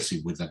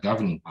bureaucracy, with the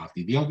governing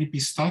party. The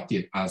LDP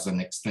started as an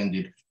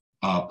extended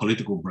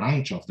political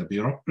branch of the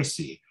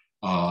bureaucracy.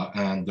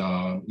 And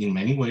in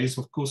many ways,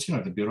 of course,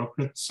 the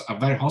bureaucrats are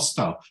very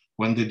hostile.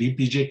 When the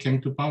DPJ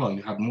came to power,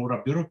 you had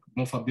more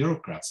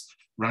bureaucrats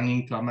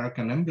running to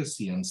American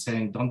embassy and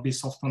saying, don't be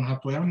soft on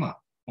Hatoyama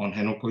on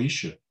Henoko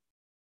issue,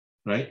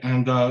 right?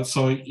 And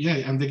so, yeah,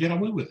 and they get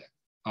away with it.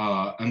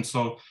 And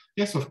so,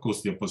 yes, of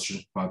course, the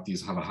opposition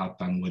parties have a hard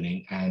time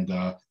winning, and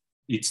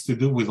it's to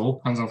do with all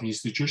kinds of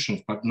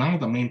institutions. But now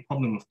the main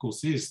problem, of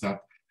course, is that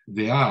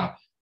they are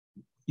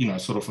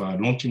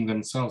launching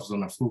themselves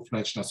on a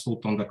full-fledged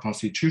assault on the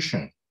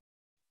Constitution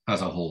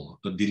as a whole,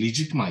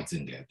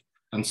 delegitimizing it.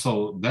 And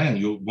so then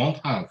you won't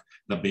have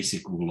the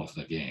basic rule of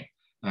the game.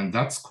 And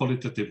that's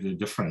qualitatively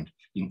different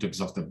in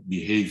terms of the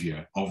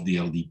behavior of the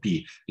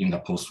LDP in the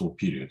post-war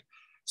period.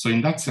 So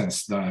in that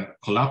sense, the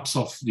collapse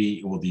of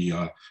the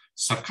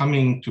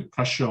succumbing to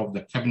pressure of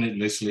the Cabinet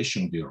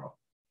Legislation Bureau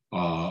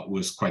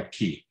was quite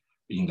key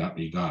in that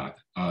regard.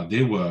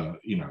 They were,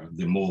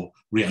 the more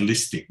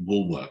realistic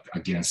bulwark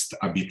against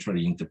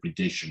arbitrary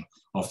interpretation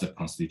of the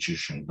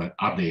Constitution. But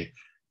Abe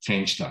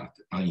changed that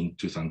in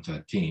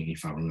 2013,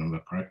 if I remember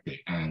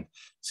correctly. And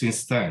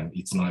since then,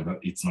 it's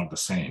not the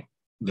same.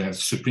 The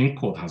Supreme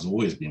Court has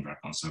always been very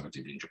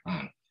conservative in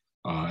Japan.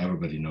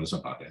 Everybody knows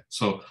about it.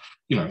 So,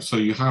 so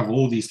you have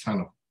all these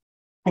kind of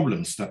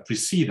problems that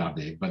precede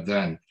Abe, but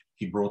then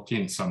he brought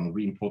in some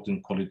really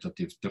important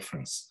qualitative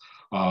difference.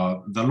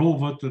 The low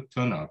voter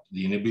turnout,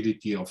 the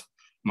inability of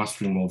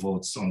mastering more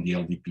votes on the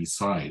LDP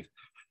side.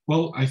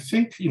 Well, I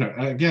think,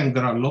 again,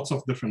 there are lots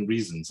of different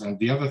reasons. And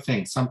the other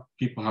thing, some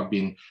people have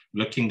been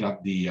looking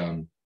at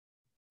the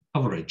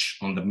coverage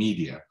on the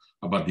media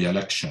about the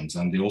elections.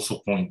 And they also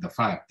point the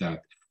fact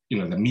that,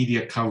 the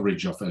media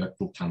coverage of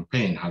electoral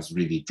campaign has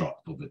really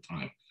dropped over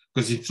time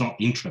because it's not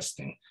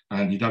interesting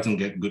and it doesn't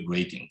get good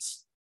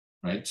ratings,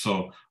 right?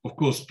 So, of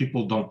course,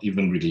 people don't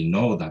even really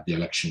know that the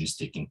election is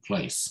taking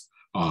place.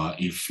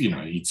 If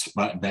it's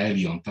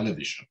barely on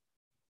television.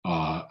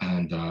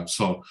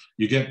 So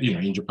you get,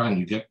 in Japan,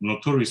 you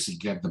notoriously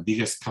get the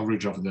biggest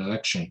coverage of the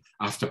election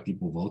after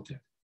people voted.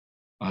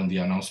 And the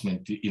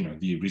announcement,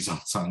 the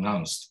results are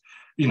announced.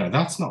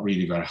 That's not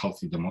really very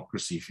healthy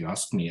democracy, if you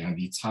ask me, and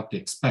it's hard to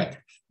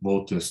expect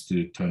voters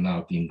to turn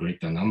out in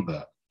greater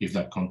number if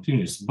that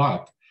continues.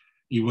 But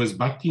it was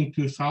back in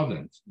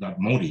 2000 that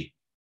Modi,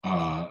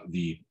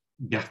 the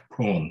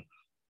gaffe-prone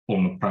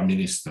former prime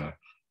minister,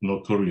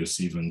 notorious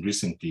even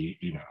recently,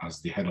 as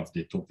the head of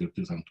the Tokyo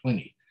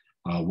 2020,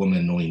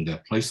 women knowing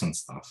their place and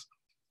stuff,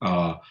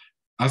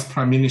 as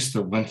prime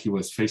minister, when he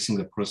was facing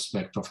the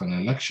prospect of an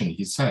election,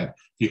 he said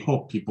he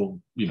hoped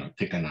people,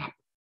 take a nap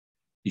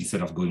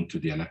instead of going to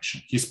the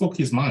election. He spoke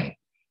his mind,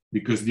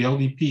 because the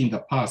LDP in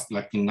the past,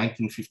 like in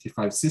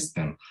 1955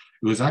 system,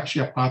 it was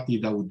actually a party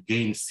that would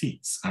gain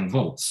seats and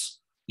votes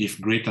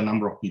if greater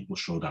number of people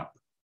showed up.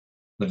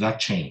 But that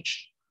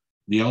changed.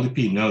 The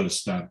LDP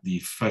knows that the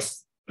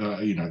first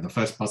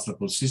past the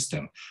post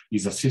system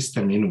is a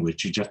system in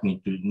which you just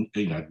need to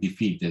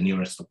defeat the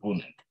nearest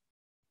opponent.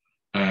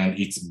 And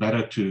it's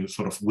better to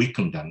sort of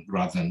weaken them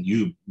rather than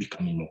you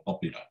becoming more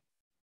popular.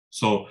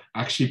 So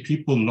actually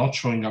people not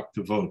showing up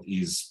to vote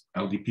is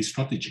LDP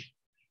strategy.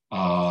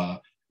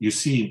 You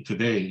see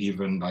today,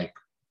 even like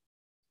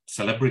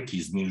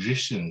celebrities,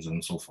 musicians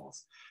and so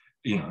forth,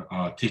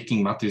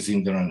 taking matters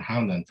in their own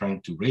hand and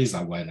trying to raise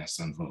awareness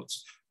and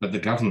votes, but the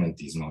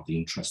government is not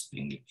interested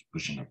in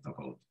pushing up the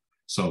vote.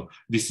 So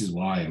this is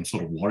why I'm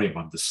sort of worried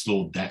about the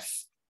slow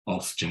death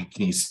of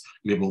Japanese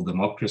liberal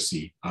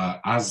democracy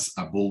as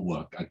a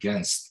bulwark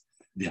against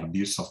the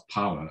abuse of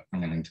power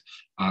and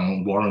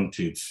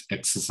unwarranted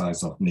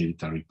exercise of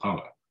military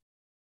power.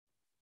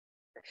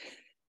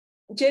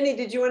 Jenny,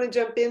 did you want to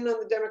jump in on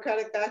the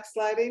democratic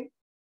backsliding?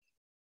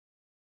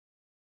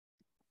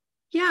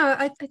 Yeah,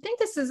 I think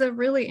this is a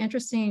really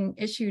interesting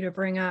issue to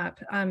bring up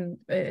in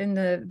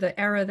the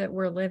era that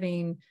we're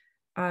living.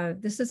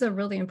 This is a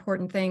really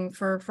important thing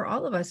for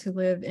all of us who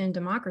live in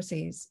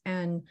democracies.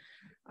 And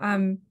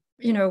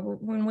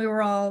when we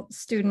were all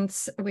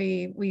students,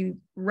 we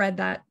read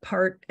that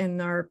part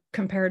in our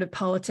comparative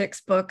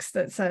politics books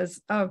that says,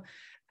 oh,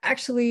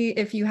 actually,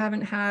 if you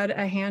haven't had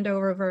a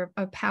handover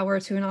of power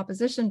to an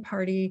opposition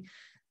party,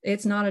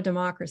 it's not a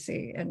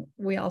democracy. And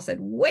we all said,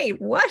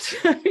 wait, what?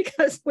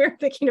 Because we're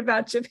thinking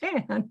about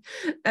Japan.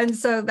 And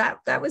so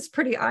that was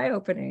pretty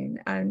eye-opening.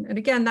 And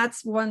again,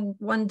 that's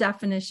one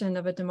definition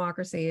of a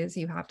democracy, is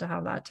you have to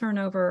have that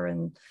turnover,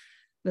 and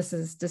this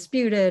is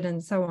disputed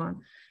and so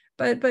on.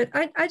 But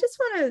I just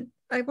want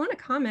to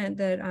comment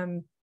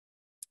that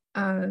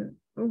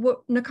what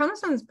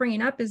Nakano-san is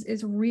bringing up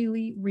is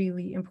really,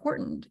 really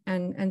important,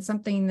 and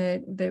something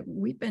that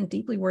we've been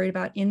deeply worried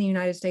about in the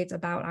United States,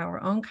 about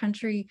our own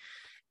country.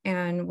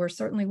 And we're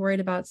certainly worried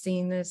about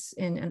seeing this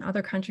in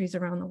other countries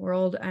around the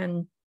world.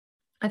 And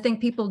I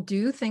think people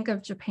do think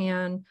of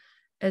Japan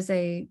as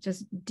a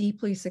just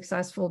deeply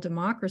successful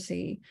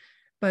democracy,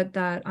 but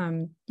that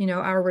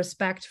our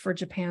respect for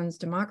Japan's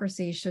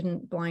democracy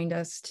shouldn't blind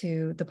us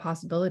to the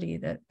possibility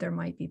that there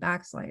might be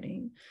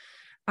backsliding.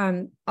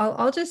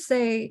 I'll just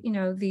say,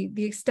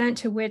 the extent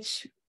to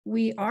which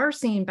we are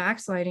seeing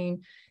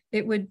backsliding,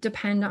 it would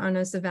depend on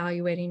us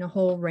evaluating a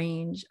whole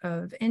range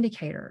of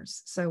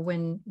indicators. So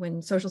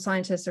when social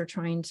scientists are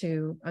trying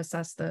to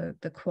assess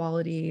the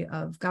quality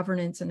of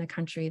governance in a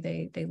country,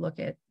 they look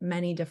at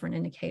many different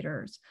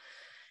indicators.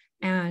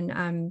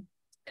 And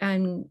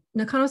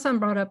Nakano-san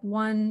brought up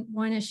one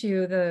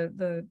issue,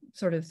 the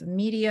sort of the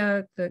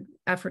media, the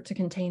effort to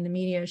contain the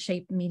media,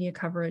 shape media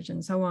coverage,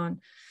 and so on.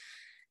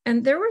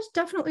 And there was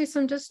definitely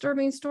some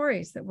disturbing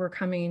stories that were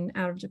coming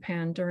out of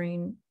Japan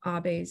during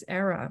Abe's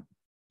era.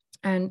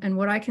 And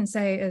what I can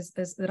say is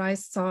that I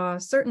saw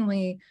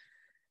certainly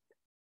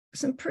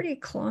some pretty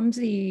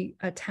clumsy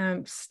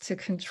attempts to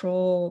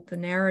control the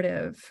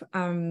narrative,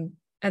 and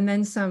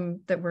then some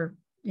that were,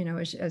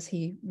 as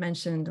he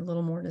mentioned, a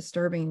little more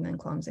disturbing than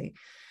clumsy.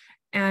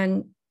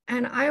 And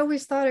I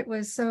always thought it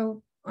was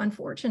so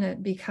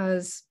unfortunate,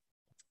 because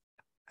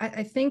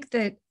I think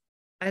that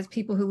as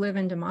people who live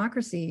in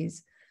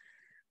democracies,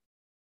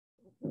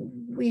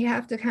 we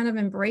have to kind of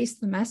embrace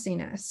the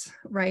messiness,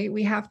 right?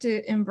 We have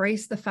to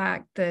embrace the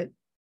fact that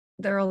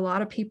there are a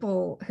lot of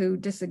people who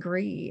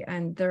disagree,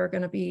 and there are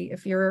going to be,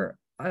 if you're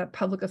a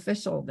public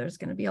official, there's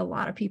going to be a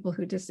lot of people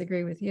who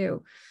disagree with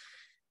you.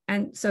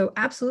 And so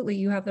absolutely,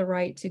 you have the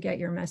right to get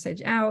your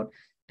message out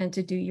and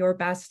to do your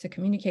best to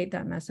communicate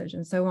that message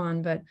and so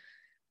on.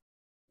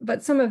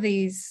 But some of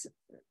these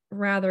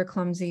rather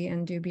clumsy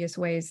and dubious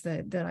ways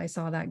that I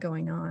saw that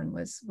going on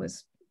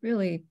was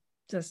really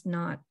just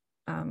not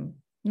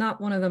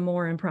one of the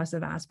more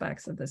impressive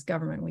aspects of this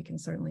government. We can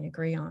certainly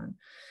agree on.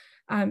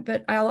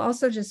 But I'll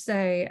also just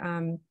say,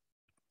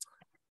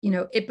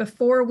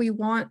 before we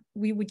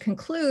would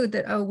conclude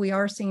that, we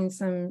are seeing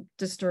some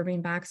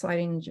disturbing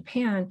backsliding in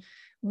Japan,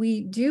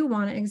 we do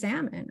want to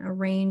examine a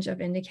range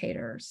of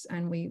indicators.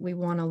 And we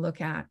want to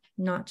look at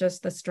not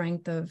just the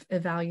strength of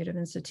evaluative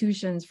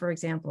institutions, for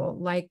example,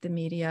 like the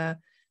media,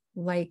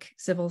 like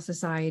civil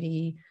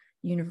society,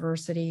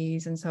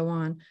 universities, and so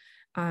on,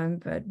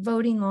 but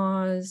voting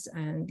laws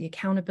and the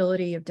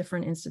accountability of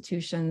different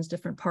institutions,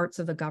 different parts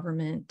of the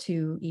government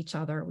to each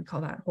other. We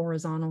call that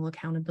horizontal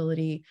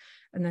accountability.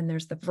 And then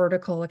there's the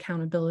vertical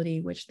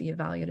accountability, which the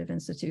evaluative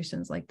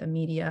institutions like the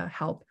media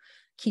help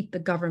keep the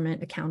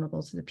government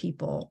accountable to the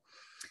people.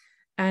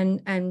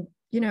 And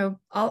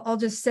I'll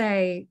just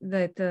say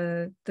that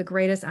the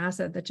greatest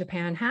asset that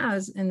Japan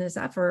has in this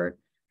effort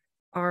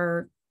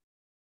are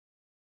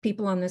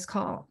people on this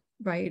call.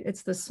 right?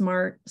 It's the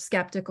smart,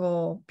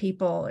 skeptical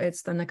people.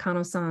 It's the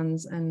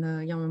Nakano-sans and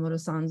the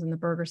Yamamoto-sans and the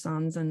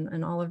Berger-sans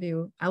and all of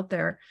you out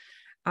there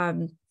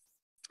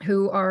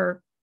who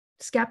are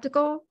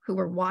skeptical, who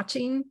are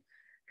watching,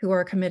 who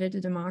are committed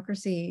to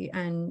democracy,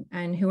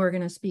 and who are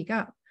going to speak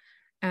up.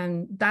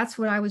 And that's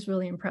what I was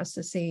really impressed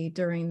to see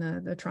during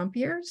the Trump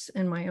years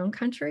in my own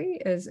country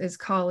is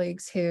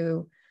colleagues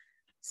who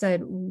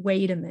said,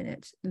 wait a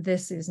minute,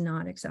 this is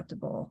not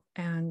acceptable.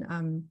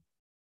 And,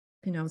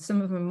 you know,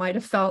 some of them might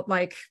have felt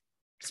like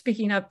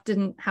speaking up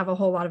didn't have a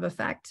whole lot of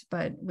effect,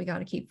 but we got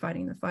to keep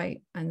fighting the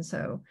fight. And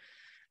so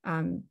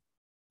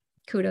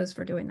kudos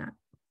for doing that.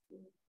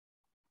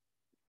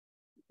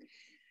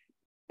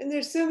 And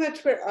there's so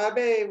much where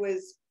Abe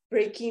was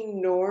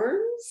breaking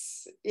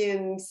norms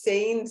in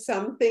saying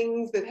some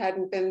things that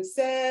hadn't been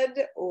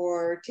said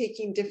or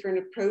taking different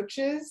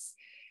approaches.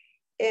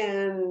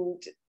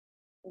 And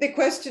the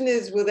question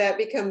is, will that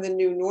become the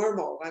new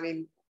normal? I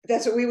mean,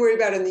 that's what we worry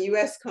about in the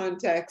US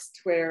context,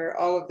 where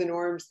all of the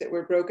norms that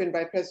were broken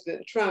by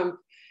President Trump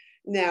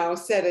now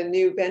set a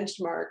new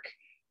benchmark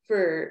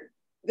for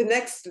the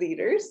next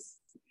leaders.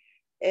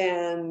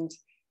 And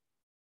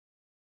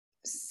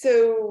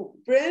so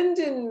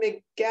Brendan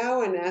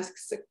McGowan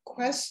asks a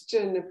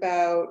question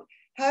about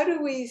how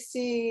do we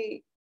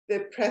see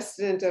the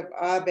precedent of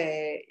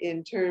Abe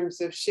in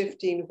terms of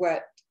shifting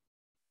what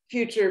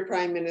future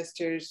prime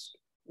ministers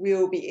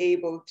will be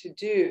able to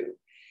do?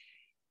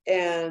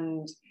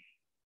 And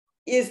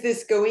is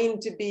this going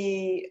to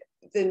be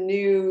the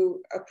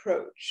new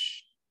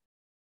approach?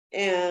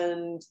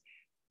 And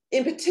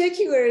in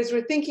particular, as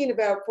we're thinking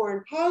about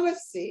foreign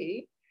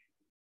policy,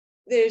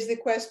 there's the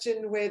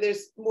question where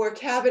there's more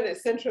cabinet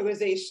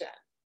centralization.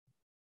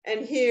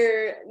 And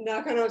here,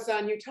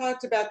 Nakano-san, you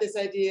talked about this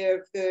idea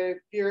of the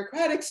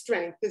bureaucratic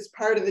strength as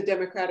part of the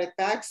democratic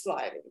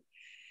backsliding.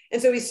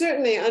 And so we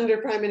certainly, under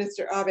Prime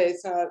Minister Abe,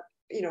 saw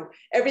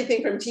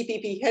everything from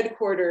TPP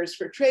headquarters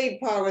for trade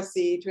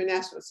policy to a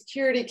National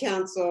Security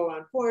Council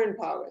on foreign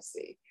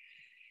policy.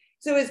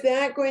 So is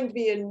that going to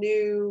be a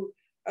new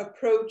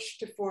approach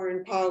to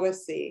foreign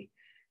policy?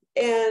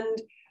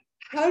 And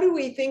how do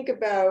we think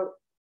about,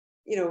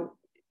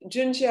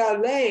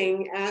 Junxiao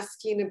Lang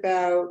asking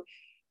about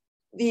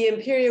the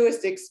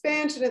imperialist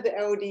expansion of the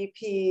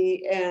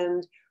LDP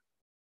and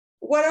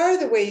what are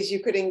the ways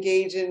you could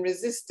engage in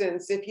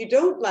resistance if you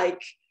don't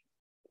like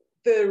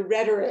the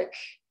rhetoric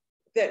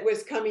that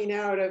was coming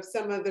out of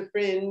some of the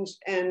fringe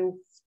and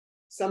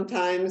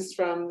sometimes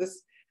from the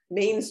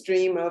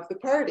mainstream of the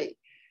party.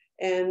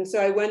 And so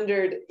I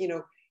wondered,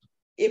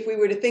 if we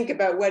were to think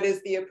about what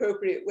is the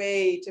appropriate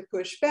way to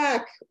push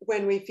back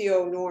when we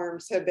feel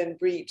norms have been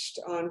breached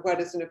on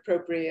what is an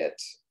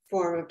appropriate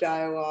form of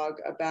dialogue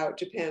about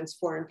Japan's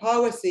foreign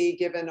policy,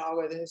 given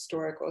all of the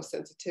historical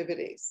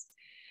sensitivities.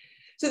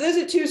 So those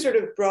are two sort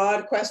of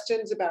broad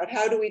questions about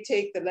how do we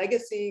take the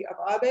legacy of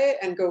Abe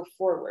and go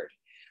forward.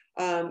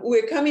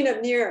 We're coming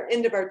up near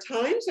end of our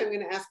time, so I'm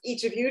going to ask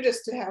each of you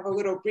just to have a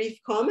little brief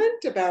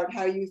comment about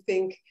how you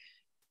think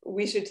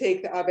we should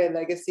take the Abe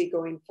legacy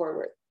going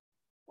forward.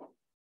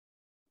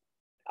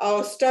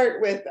 I'll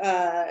start with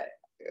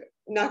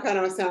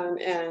Nakano-san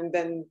and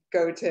then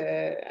go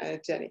to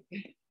Jenny.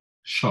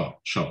 Sure,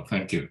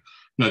 thank you.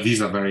 No,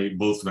 these are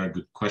both very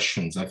good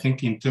questions. I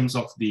think in terms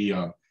of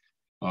the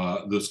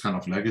those kind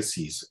of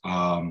legacies,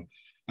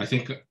 I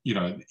think,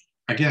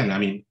 again, I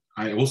mean,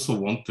 I also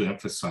want to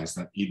emphasize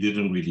that it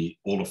didn't really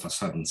all of a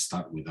sudden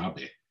start with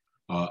Abe.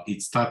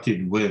 It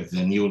started with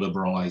the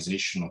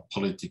neoliberalization of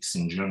politics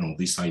in general,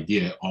 this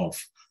idea of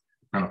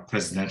kind of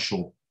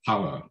presidential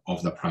power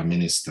of the prime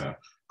minister,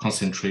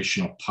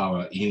 concentration of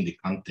power in the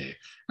country.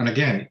 And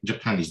again,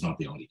 Japan is not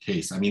the only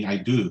case. I mean, I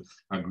do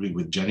agree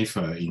with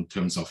Jennifer in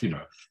terms of,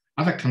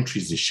 other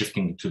countries are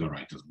shifting to the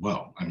right as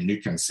well. I mean, you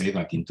can say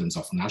that in terms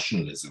of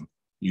nationalism.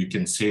 You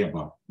can say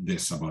about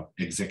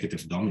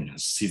executive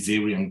dominance.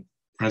 Caesarean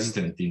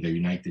president in the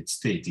United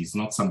States is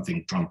not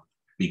something Trump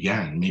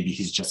began. Maybe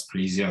he's just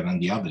crazier than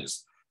the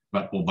others.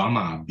 But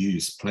Obama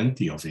abused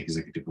plenty of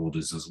executive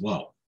orders as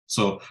well.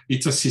 So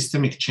it's a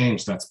systemic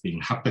change that's been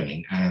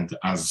happening. And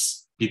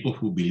as people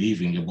who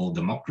believe in liberal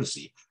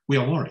democracy, we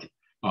are worried.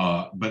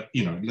 But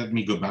let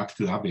me go back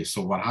to Abe.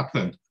 So what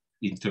happened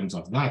in terms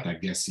of that, I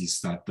guess,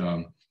 is that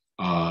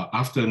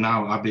after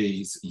now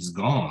Abe is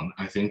gone,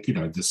 I think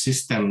the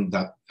system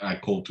that I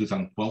call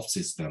 2012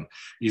 system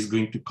is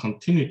going to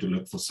continue to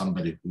look for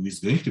somebody who is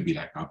going to be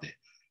like Abe,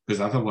 because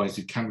otherwise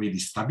you can't really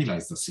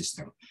stabilize the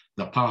system.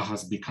 The power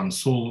has become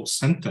so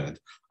centered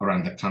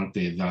around the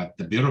country that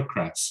the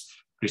bureaucrats,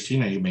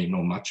 Christina, you may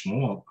know much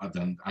more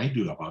than I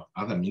do about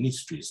other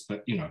ministries,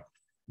 but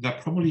they're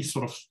probably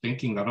sort of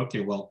thinking that, okay,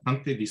 well,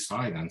 can't they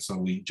decide? And so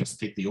we just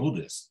take the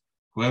orders.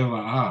 Whoever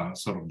are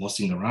sort of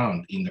bossing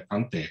around in the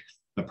country,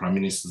 the prime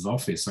minister's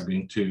office, are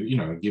going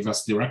to, give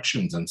us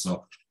directions. And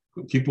so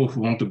people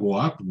who want to go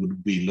up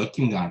would be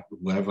looking at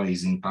whoever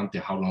is in country,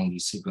 how long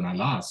is he going to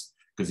last?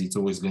 Because it's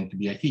always going to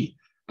be a he.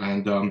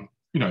 And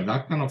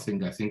that kind of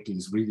thing, I think,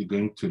 is really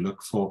going to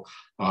look for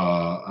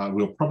a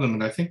real problem.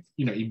 And I think,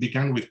 it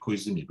began with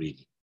Koizumi,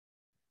 really.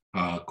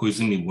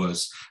 Koizumi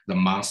was the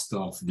master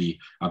of the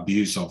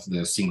abuse of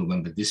the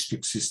single-member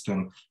district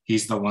system.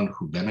 He's the one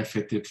who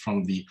benefited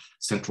from the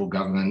central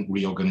government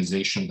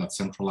reorganization that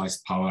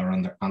centralized power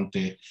around the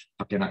country.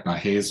 Takenaka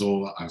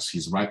Heizo as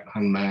his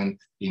right-hand man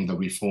in the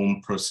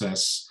reform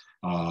process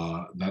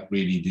that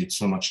really did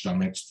so much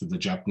damage to the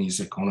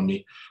Japanese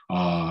economy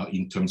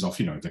in terms of,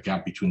 the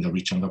gap between the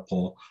rich and the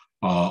poor.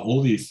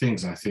 All these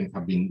things, I think,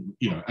 have been,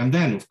 and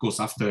then, of course,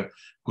 after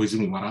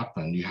Koizumi, what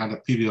happened? You had a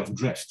period of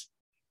drift,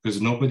 because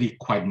nobody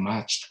quite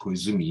matched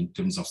Koizumi in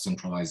terms of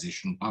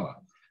centralization power.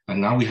 And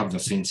now we have the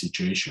same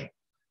situation.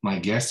 My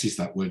guess is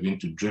that we're going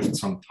to drift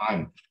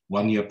sometime,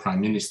 1 year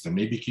prime minister.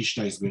 Maybe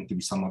Kishida is going to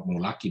be somewhat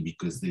more lucky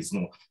because there's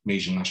no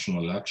major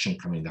national election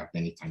coming up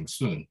anytime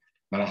soon.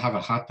 But I have a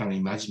hard time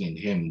imagining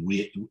him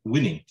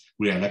winning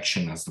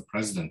re-election as the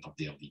president of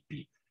the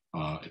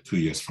LDP 2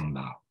 years from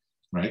now,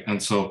 right?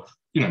 And so,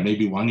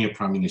 maybe 1 year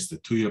prime minister,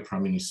 2 year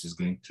prime minister is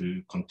going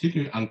to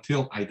continue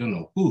until I don't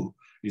know who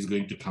is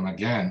going to come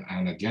again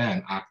and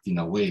again, act in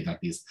a way that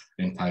is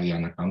entirely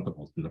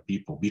unaccountable to the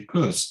people,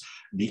 because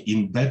the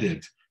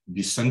embedded,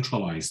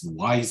 decentralized,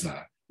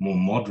 wiser, more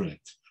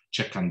moderate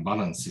check and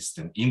balance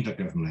system in the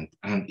government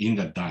and in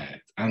the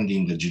Diet and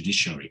in the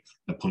judiciary,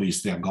 the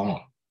police, they're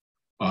gone.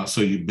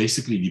 So you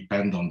basically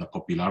depend on the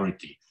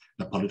popularity,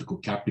 the political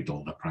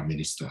capital the prime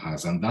minister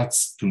has. And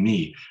that's, to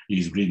me,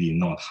 is really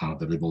not how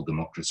the liberal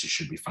democracy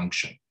should be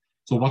functioning.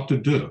 So what to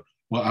do?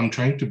 Well, I'm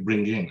trying to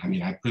bring in,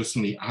 I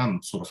personally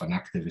am sort of an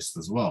activist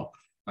as well.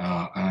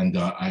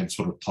 I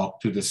sort of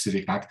talk to the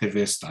civic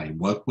activists, I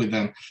work with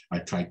them, I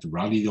try to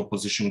rally the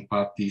opposition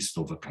parties to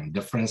overcome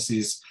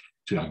differences,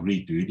 to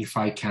agree to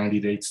unify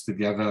candidates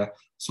together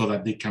so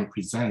that they can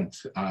present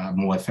a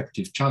more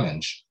effective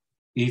challenge.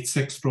 It's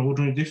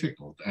extraordinarily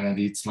difficult. And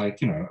it's like,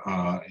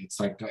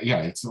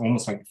 it's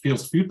almost like it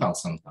feels futile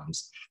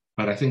sometimes.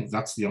 But I think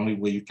that's the only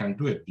way you can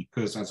do it,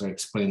 because as I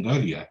explained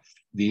earlier,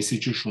 the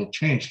institutional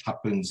change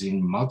happens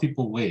in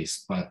multiple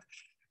ways, but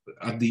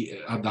at the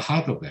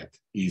heart of it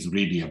is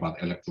really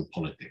about electoral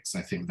politics.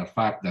 I think the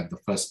fact that the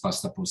first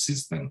past the post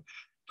system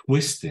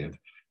twisted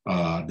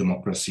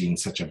democracy in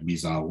such a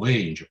bizarre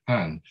way in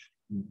Japan,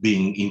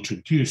 being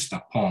introduced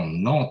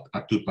upon not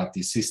a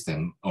two-party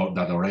system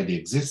that already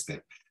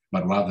existed,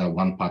 but rather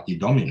one-party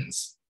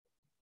dominance,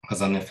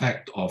 as an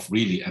effect of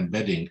really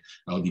embedding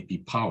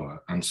LDP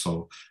power. And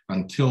so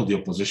until the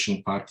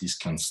opposition parties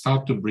can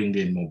start to bring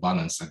in more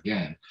balance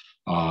again,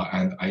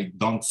 and I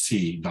don't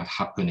see that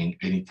happening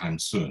anytime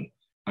soon.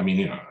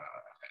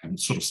 I'm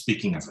sort of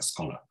speaking as a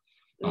scholar.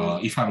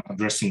 If I'm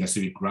addressing a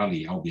civic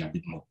rally, I'll be a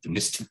bit more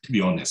optimistic, to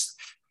be honest.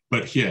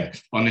 But here,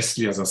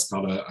 honestly, as a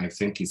scholar, I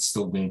think it's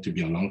still going to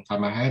be a long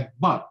time ahead,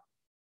 but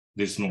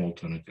there's no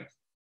alternative.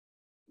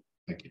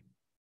 Thank you.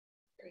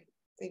 Great,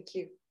 thank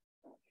you.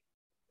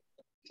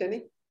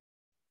 Jenny?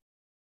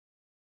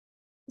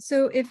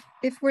 So if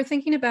we're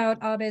thinking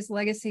about Abe's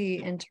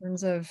legacy in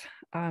terms of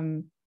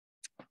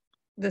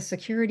the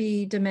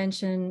security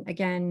dimension,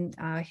 again,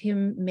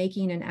 him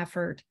making an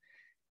effort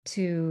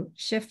to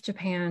shift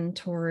Japan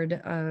toward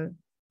a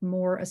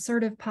more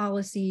assertive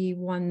policy,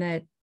 one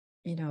that,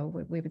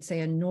 we would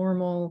say a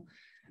normal,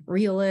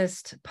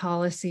 realist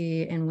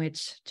policy in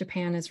which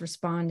Japan is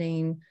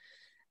responding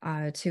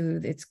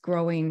to its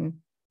growing,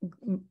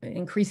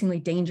 increasingly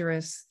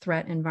dangerous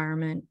threat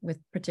environment,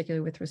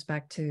 particularly with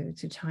respect to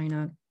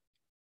China.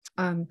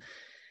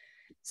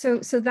 So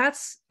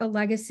that's a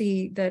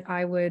legacy that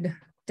I would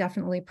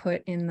definitely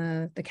put in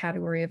the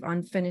category of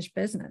unfinished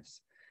business,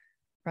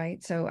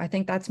 right? So I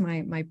think that's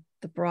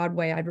the broad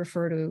way I'd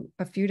refer to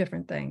a few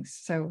different things.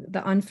 So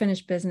the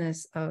unfinished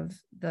business of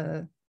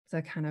the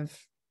kind of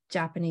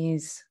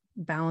Japanese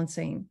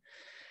balancing.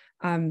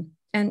 And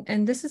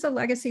this is a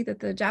legacy that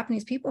the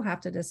Japanese people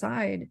have to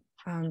decide.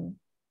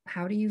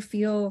 How do you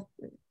feel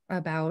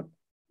about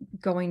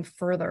going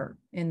further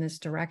in this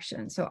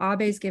direction? So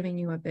Abe's giving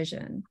you a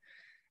vision,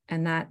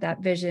 and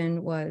that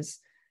vision was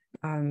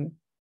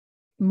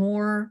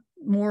more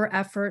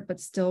effort, but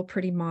still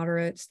pretty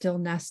moderate, still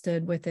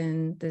nested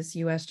within this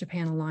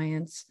US-Japan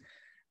alliance,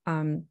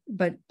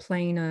 but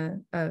playing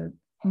a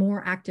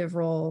more active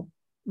role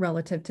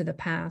relative to the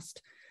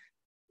past.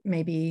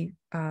 Maybe,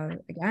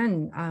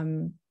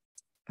 again,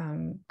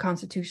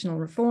 constitutional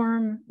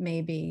reform,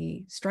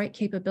 maybe strike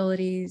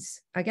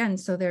capabilities. Again,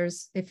 so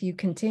if you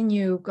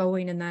continue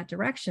going in that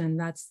direction,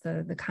 that's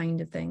the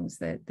kind of things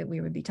that we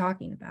would be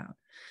talking about.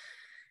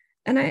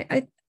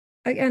 And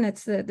again,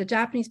 it's the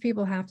Japanese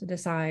people have to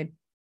decide,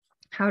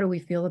 how do we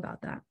feel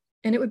about that?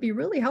 And it would be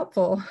really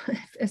helpful,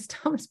 as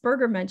Thomas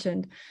Berger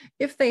mentioned,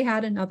 if they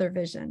had another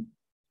vision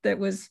that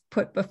was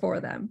put before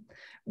them,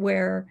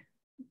 where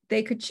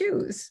they could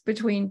choose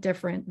between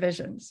different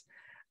visions.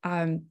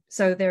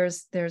 So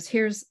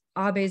here's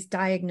Abe's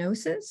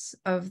diagnosis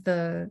of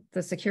the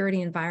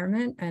security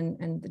environment,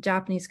 and the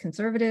Japanese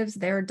conservatives,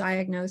 their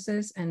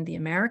diagnosis, and the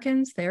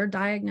Americans, their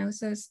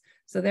diagnosis.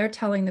 So they're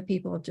telling the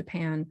people of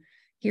Japan,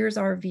 here's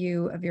our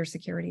view of your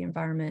security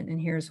environment, and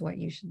here's what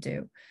you should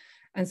do.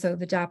 And so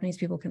the Japanese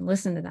people can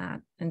listen to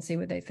that and see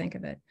what they think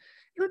of it.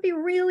 It would be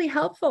really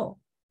helpful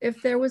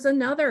if there was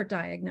another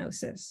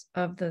diagnosis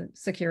of the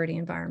security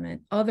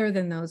environment other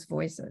than those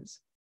voices.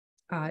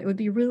 It would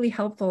be really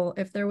helpful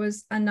if there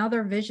was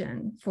another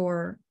vision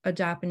for a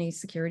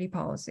Japanese security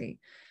policy.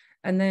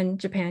 And then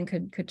Japan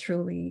could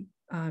truly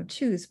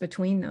choose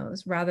between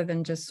those, rather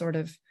than just sort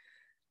of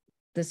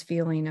this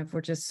feeling of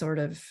we're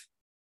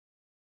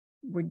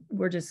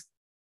just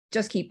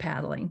keep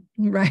paddling,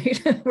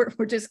 right?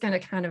 we're just going to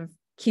kind of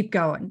keep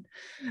going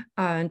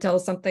until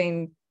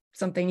something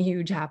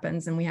huge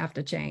happens and we have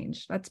to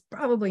change. That's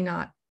probably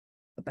not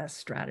the best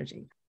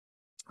strategy.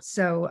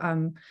 So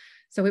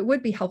it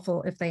would be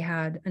helpful if they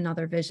had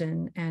another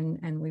vision,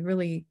 and we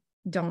really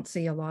don't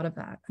see a lot of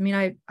that. I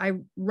mean, I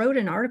wrote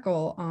an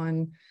article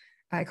on,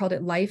 I called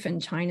it Life in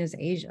China's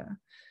Asia.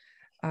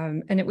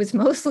 And it was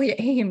mostly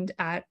aimed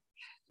at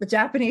the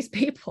Japanese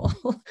people,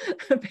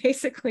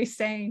 basically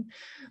saying,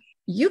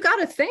 you got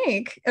to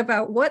think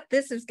about what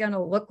this is going to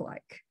look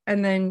like.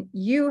 And then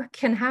you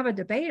can have a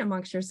debate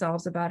amongst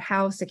yourselves about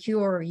how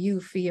secure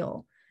you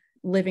feel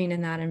living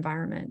in that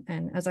environment.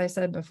 And as I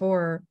said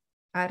before,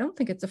 I don't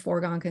think it's a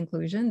foregone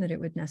conclusion that it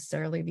would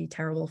necessarily be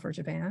terrible for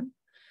Japan.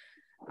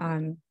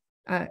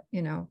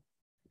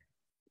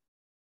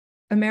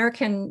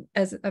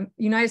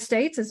 United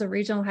States as a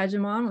regional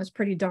hegemon was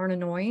pretty darn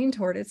annoying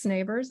toward its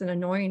neighbors, and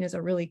annoying is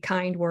a really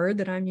kind word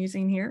that I'm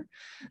using here.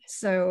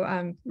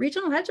 So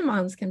regional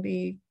hegemons can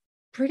be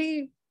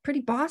pretty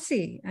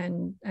bossy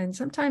and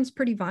sometimes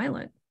pretty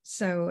violent.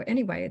 So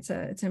anyway, it's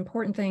an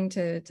important thing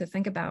to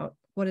think about.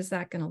 What is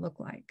that going to look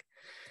like?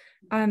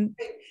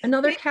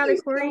 Another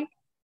category.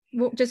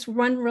 Well, just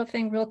one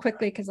real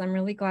quickly, because I'm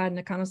really glad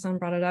Nakano-san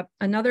brought it up.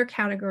 Another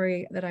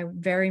category that I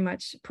very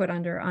much put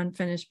under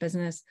unfinished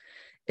business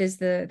is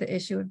the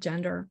issue of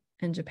gender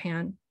in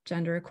Japan,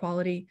 gender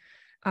equality.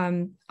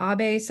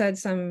 Abe said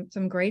some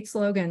great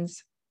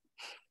slogans,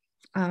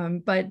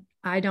 but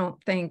I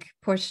don't think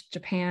pushed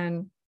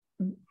Japan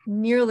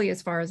nearly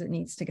as far as it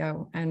needs to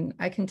go. And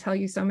I can tell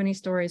you so many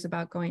stories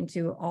about going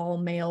to all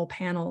male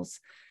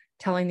panels,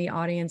 telling the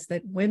audience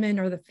that women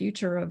are the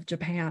future of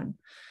Japan.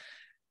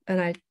 And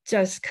I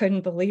just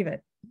couldn't believe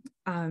it.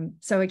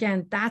 So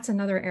again, that's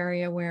another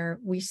area where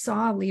we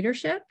saw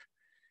leadership,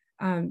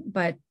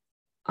 but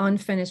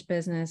unfinished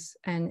business.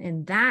 And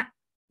in that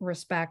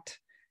respect,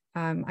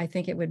 I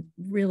think it would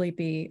really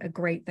be a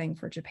great thing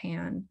for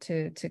Japan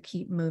to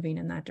keep moving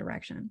in that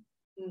direction.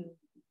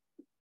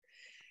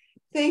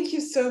 Thank you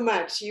so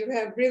much. You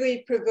have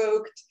really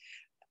provoked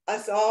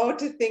us all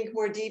to think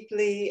more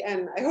deeply.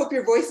 And I hope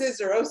your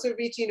voices are also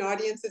reaching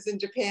audiences in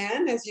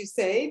Japan, as you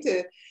say,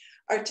 to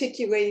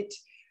articulate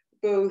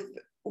both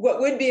what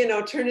would be an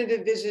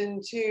alternative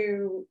vision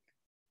to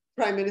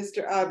Prime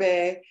Minister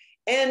Abe,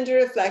 and to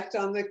reflect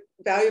on the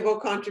valuable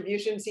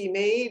contributions he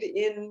made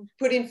in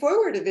putting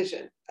forward a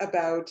vision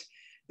about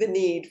the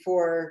need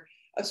for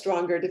a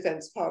stronger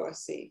defense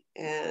policy,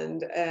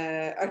 and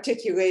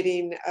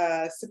articulating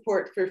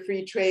support for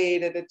free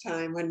trade at a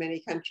time when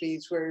many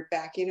countries were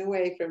backing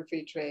away from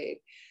free trade.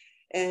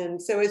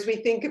 And so as we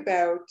think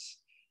about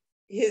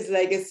his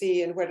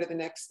legacy and what are the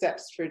next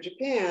steps for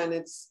Japan,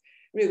 it's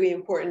really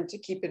important to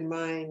keep in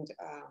mind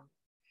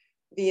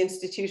the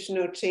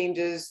institutional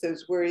changes,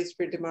 those worries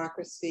for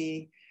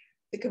democracy,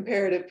 the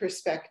comparative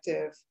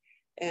perspective.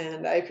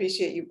 And I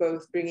appreciate you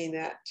both bringing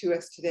that to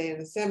us today in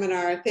the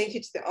seminar. Thank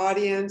you to the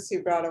audience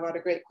who brought a lot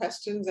of great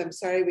questions. I'm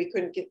sorry we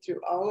couldn't get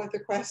through all of the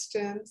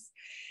questions.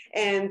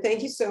 And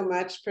thank you so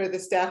much for the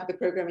staff of the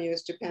program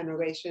US-Japan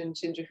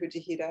Relations, Shinzo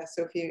Fujihira,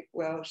 Sophia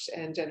Welsh,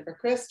 and Jennifer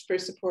Christ for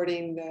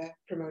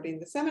promoting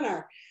the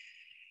seminar.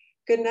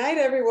 Good night,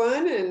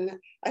 everyone, and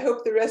I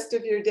hope the rest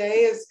of your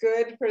day is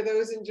good for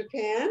those in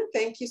Japan.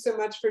 Thank you so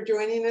much for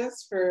joining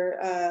us for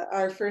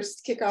our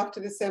first kickoff to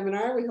the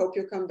seminar. We hope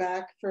you'll come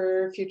back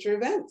for future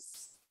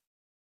events.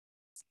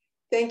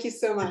 Thank you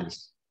so much.